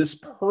for this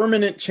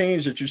permanent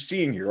change that you're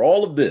seeing here.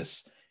 All of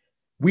this,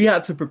 we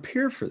had to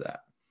prepare for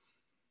that.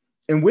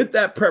 And with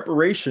that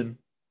preparation,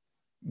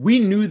 we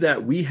knew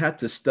that we had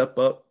to step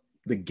up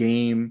the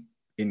game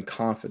in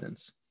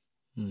confidence.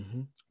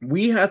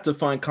 We had to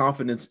find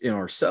confidence in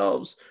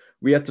ourselves.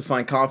 We had to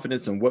find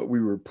confidence in what we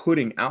were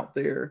putting out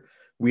there.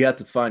 We had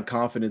to find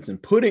confidence in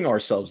putting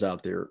ourselves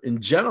out there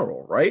in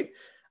general, right?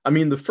 I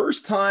mean, the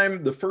first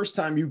time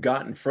you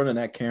got in front of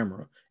that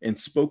camera and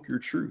spoke your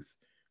truth,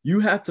 you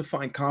had to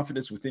find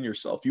confidence within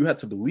yourself. You had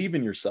to believe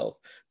in yourself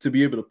to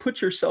be able to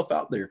put yourself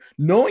out there,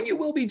 knowing you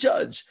will be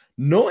judged,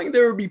 knowing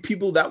there will be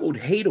people that would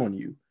hate on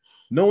you,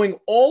 knowing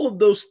all of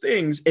those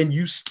things, and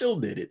you still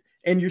did it,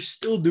 and you're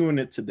still doing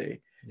it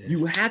today. Yeah.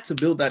 You had to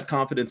build that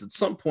confidence at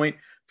some point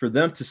for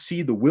them to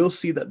see the Will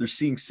C that they're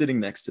seeing sitting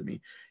next to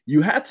me.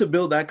 You had to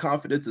build that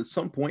confidence at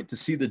some point to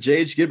see the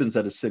J.H. Gibbons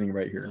that is sitting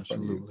right here in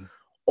front of you.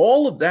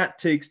 All of that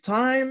takes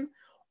time.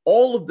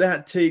 All of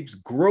that takes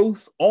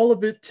growth. All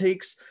of it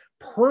takes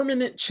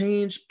permanent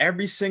change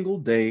every single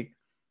day.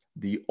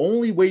 The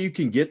only way you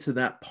can get to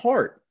that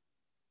part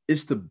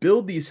is to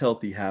build these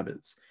healthy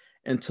habits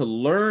and to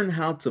learn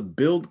how to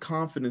build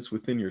confidence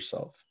within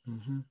yourself.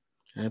 And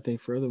I think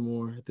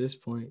furthermore, at this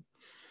point,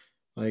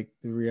 like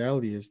the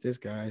reality is this,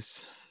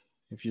 guys,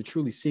 if you're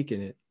truly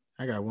seeking it,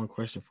 I got one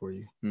question for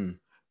you.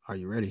 Are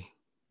you ready?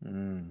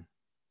 Don't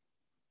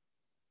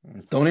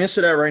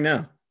answer that right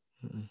now.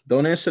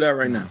 Don't answer that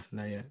right now.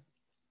 Not yet.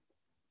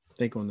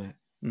 Think on that.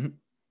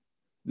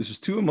 This is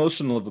too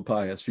emotional of a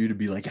podcast for you to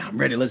be like, I'm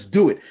ready. Let's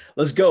do it.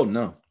 Let's go.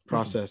 No.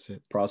 Process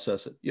it.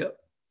 Process it. Yep.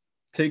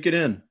 Take it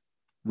in.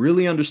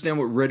 Really understand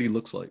what ready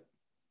looks like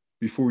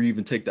before you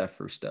even take that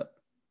first step.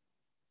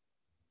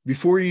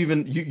 Before you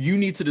even, you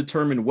need to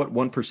determine what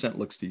 1%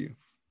 looks to you.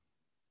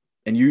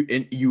 And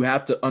you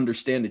have to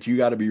understand that you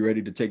got to be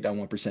ready to take that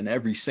 1%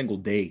 every single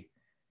day,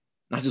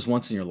 not just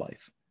once in your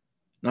life,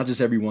 not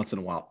just every once in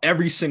a while,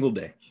 every single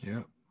day.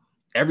 Yeah.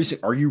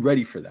 Are you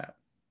ready for that?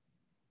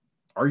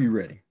 Are you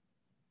ready?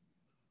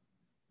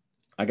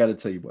 I got to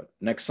tell you what,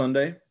 next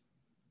Sunday,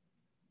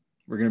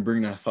 we're going to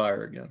bring that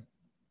fire again.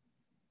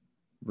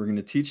 We're going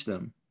to teach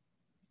them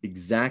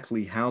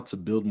exactly how to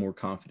build more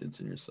confidence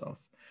in yourself.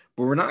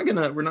 But we're not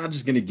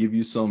just going to give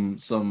you some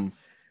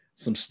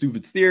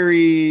stupid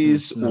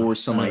theories or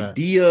some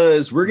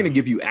ideas. We're going to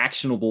give you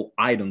actionable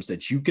items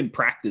that you can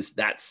practice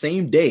that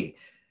same day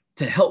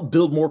to help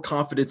build more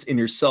confidence in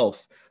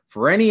yourself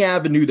for any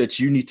avenue that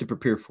you need to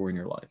prepare for in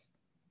your life.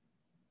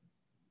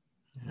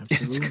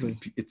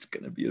 Absolutely. It's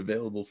going to be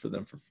available for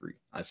them for free.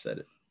 I said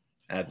it.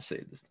 I had to say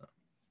it this time.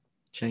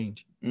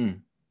 Change.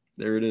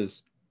 There it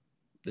is.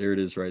 There it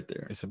is right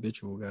there. It's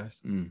habitual,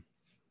 guys.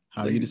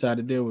 How you decide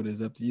to deal with it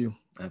is up to you.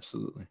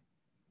 Absolutely.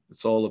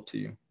 It's all up to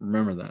you.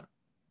 Remember that.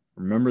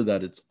 Remember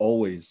that it's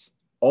always,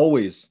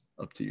 always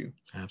up to you.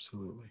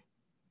 Absolutely.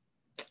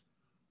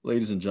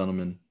 Ladies and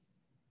gentlemen,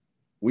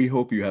 we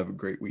hope you have a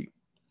great week.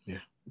 Yeah.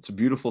 It's a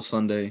beautiful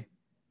Sunday.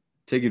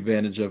 Take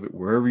advantage of it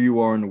wherever you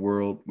are in the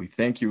world. We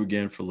thank you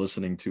again for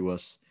listening to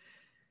us.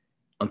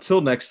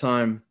 Until next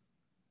time,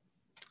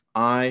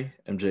 I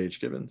am J.H.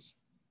 Gibbons.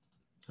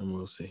 And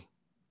we'll see.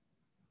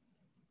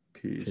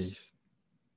 Peace.